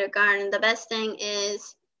pollinator garden, the best thing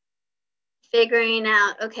is figuring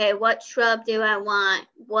out, okay, what shrub do I want,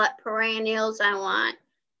 what perennials I want,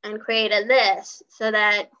 and create a list so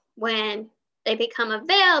that when they become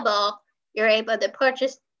available, you're able to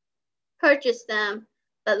purchase them.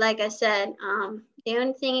 But like I said, the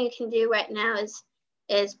only thing you can do right now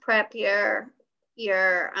is prep your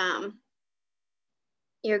your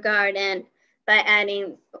garden by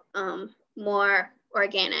adding more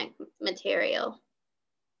organic material.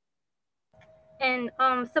 And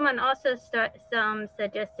someone also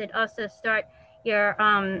suggested also start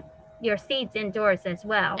your seeds indoors as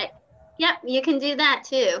well. Yep, you can do that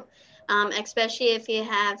too. Especially if you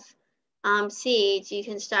have seeds, you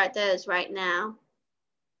can start those right now.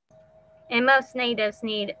 And most natives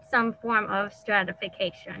need some form of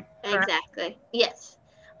stratification. Correct? Exactly. Yes.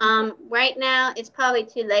 Right now, it's probably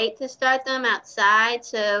too late to start them outside.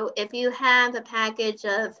 So if you have a package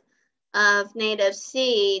of native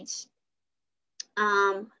seeds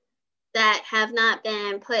that have not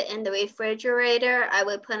been put in the refrigerator, I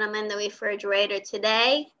would put them in the refrigerator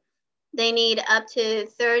today. They need up to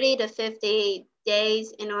 30 to 50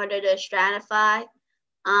 days in order to stratify.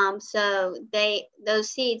 So those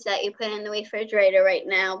seeds that you put in the refrigerator right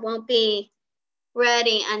now won't be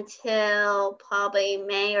ready until probably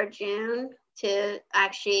May or June to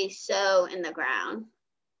actually sow in the ground.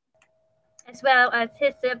 As well as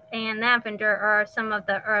hyssop and lavender are some of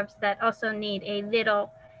the herbs that also need a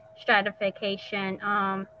little stratification,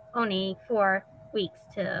 only 4 weeks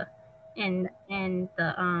to in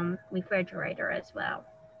the refrigerator as well.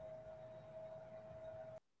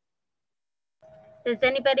 Does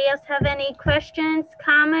anybody else have any questions,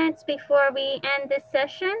 comments before we end this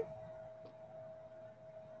session?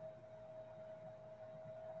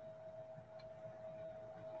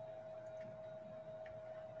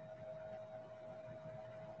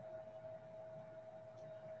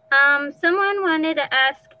 Someone wanted to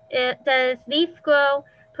ask, does leaf grow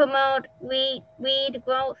promote weed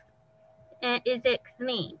growth, and is it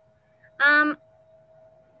clean? Um,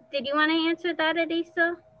 did you want to answer that,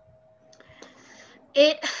 Elisa?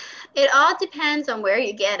 It all depends on where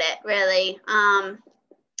you get it, really.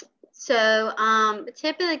 So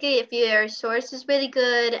typically, if your source is really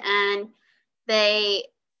good and they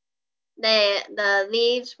the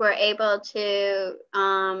leaves were able to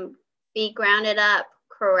be grounded up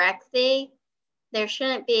correctly, there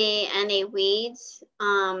shouldn't be any weeds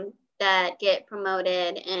that get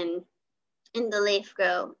promoted in the leaf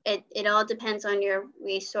grow. It all depends on your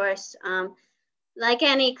resource. Like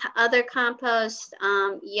any other compost,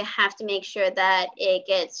 you have to make sure that it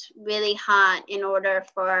gets really hot in order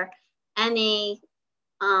for any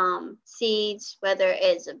seeds, whether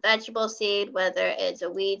it's a vegetable seed, whether it's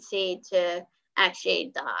a weed seed, to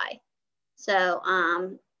actually die. So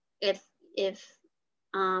if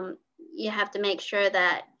you have to make sure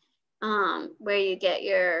that where you get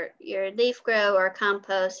your leaf grow or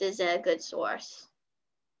compost is a good source.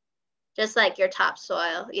 Just like your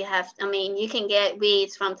topsoil, you can get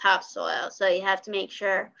weeds from topsoil, so you have to make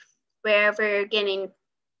sure wherever you're getting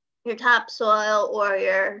your topsoil or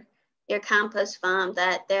your compost from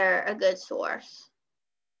that they're a good source.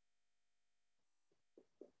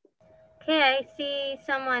 Okay, I see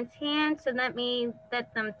someone's hand, so let me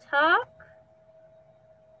let them talk.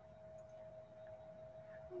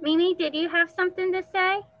 Mimi, did you have something to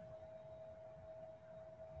say?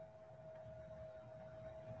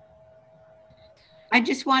 I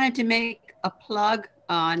just wanted to make a plug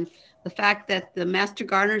on the fact that the Master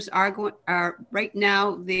Gardeners are right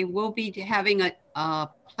now, they will be having a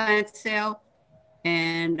plant sale,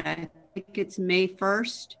 and I think it's May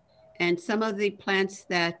 1st. And some of the plants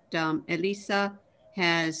that Elisa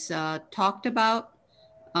has talked about,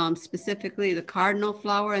 specifically the cardinal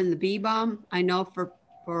flower and the bee balm, I know for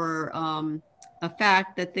a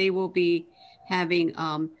fact that they will be having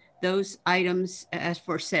those items as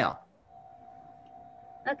for sale.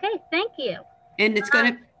 Okay, thank you. And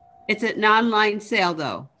it's an online sale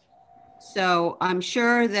though. So I'm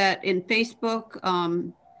sure that in Facebook,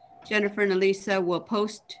 Jennifer and Elisa will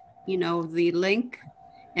post, the link,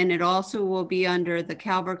 and it also will be under the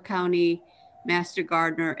Calvert County Master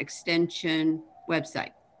Gardener Extension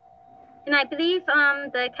website. And I believe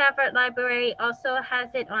the Calvert Library also has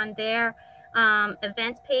it on their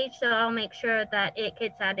events page, so I'll make sure that it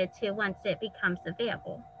gets added to once it becomes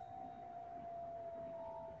available.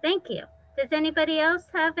 Thank you. Does anybody else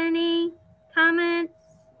have any comments,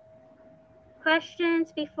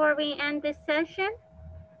 questions before we end this session?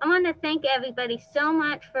 I want to thank everybody so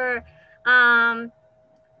much for um,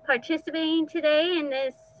 participating today in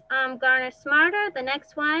this Garner Smarter. The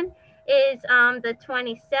next one is the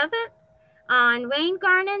 27th on rain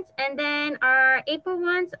gardens, and then our April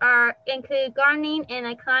ones are include gardening in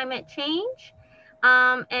a climate change.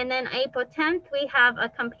 And then April 10th, we have a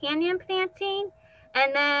companion planting.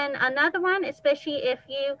 And then another one, especially if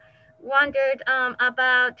you wondered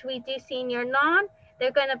about reducing your lawn,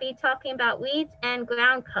 they're going to be talking about weeds and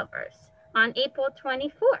ground covers on April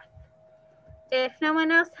 24th. If no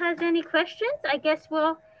one else has any questions, I guess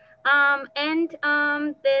we'll end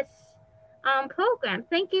this program.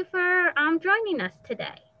 Thank you for joining us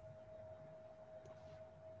today.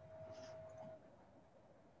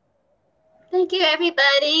 Thank you,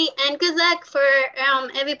 everybody, and good luck for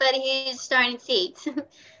everybody who's starting seeds.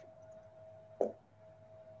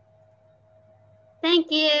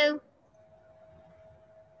 Thank you.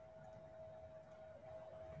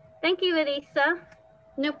 Thank you, Elisa.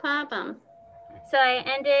 No problem. So I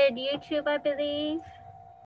ended YouTube, I believe.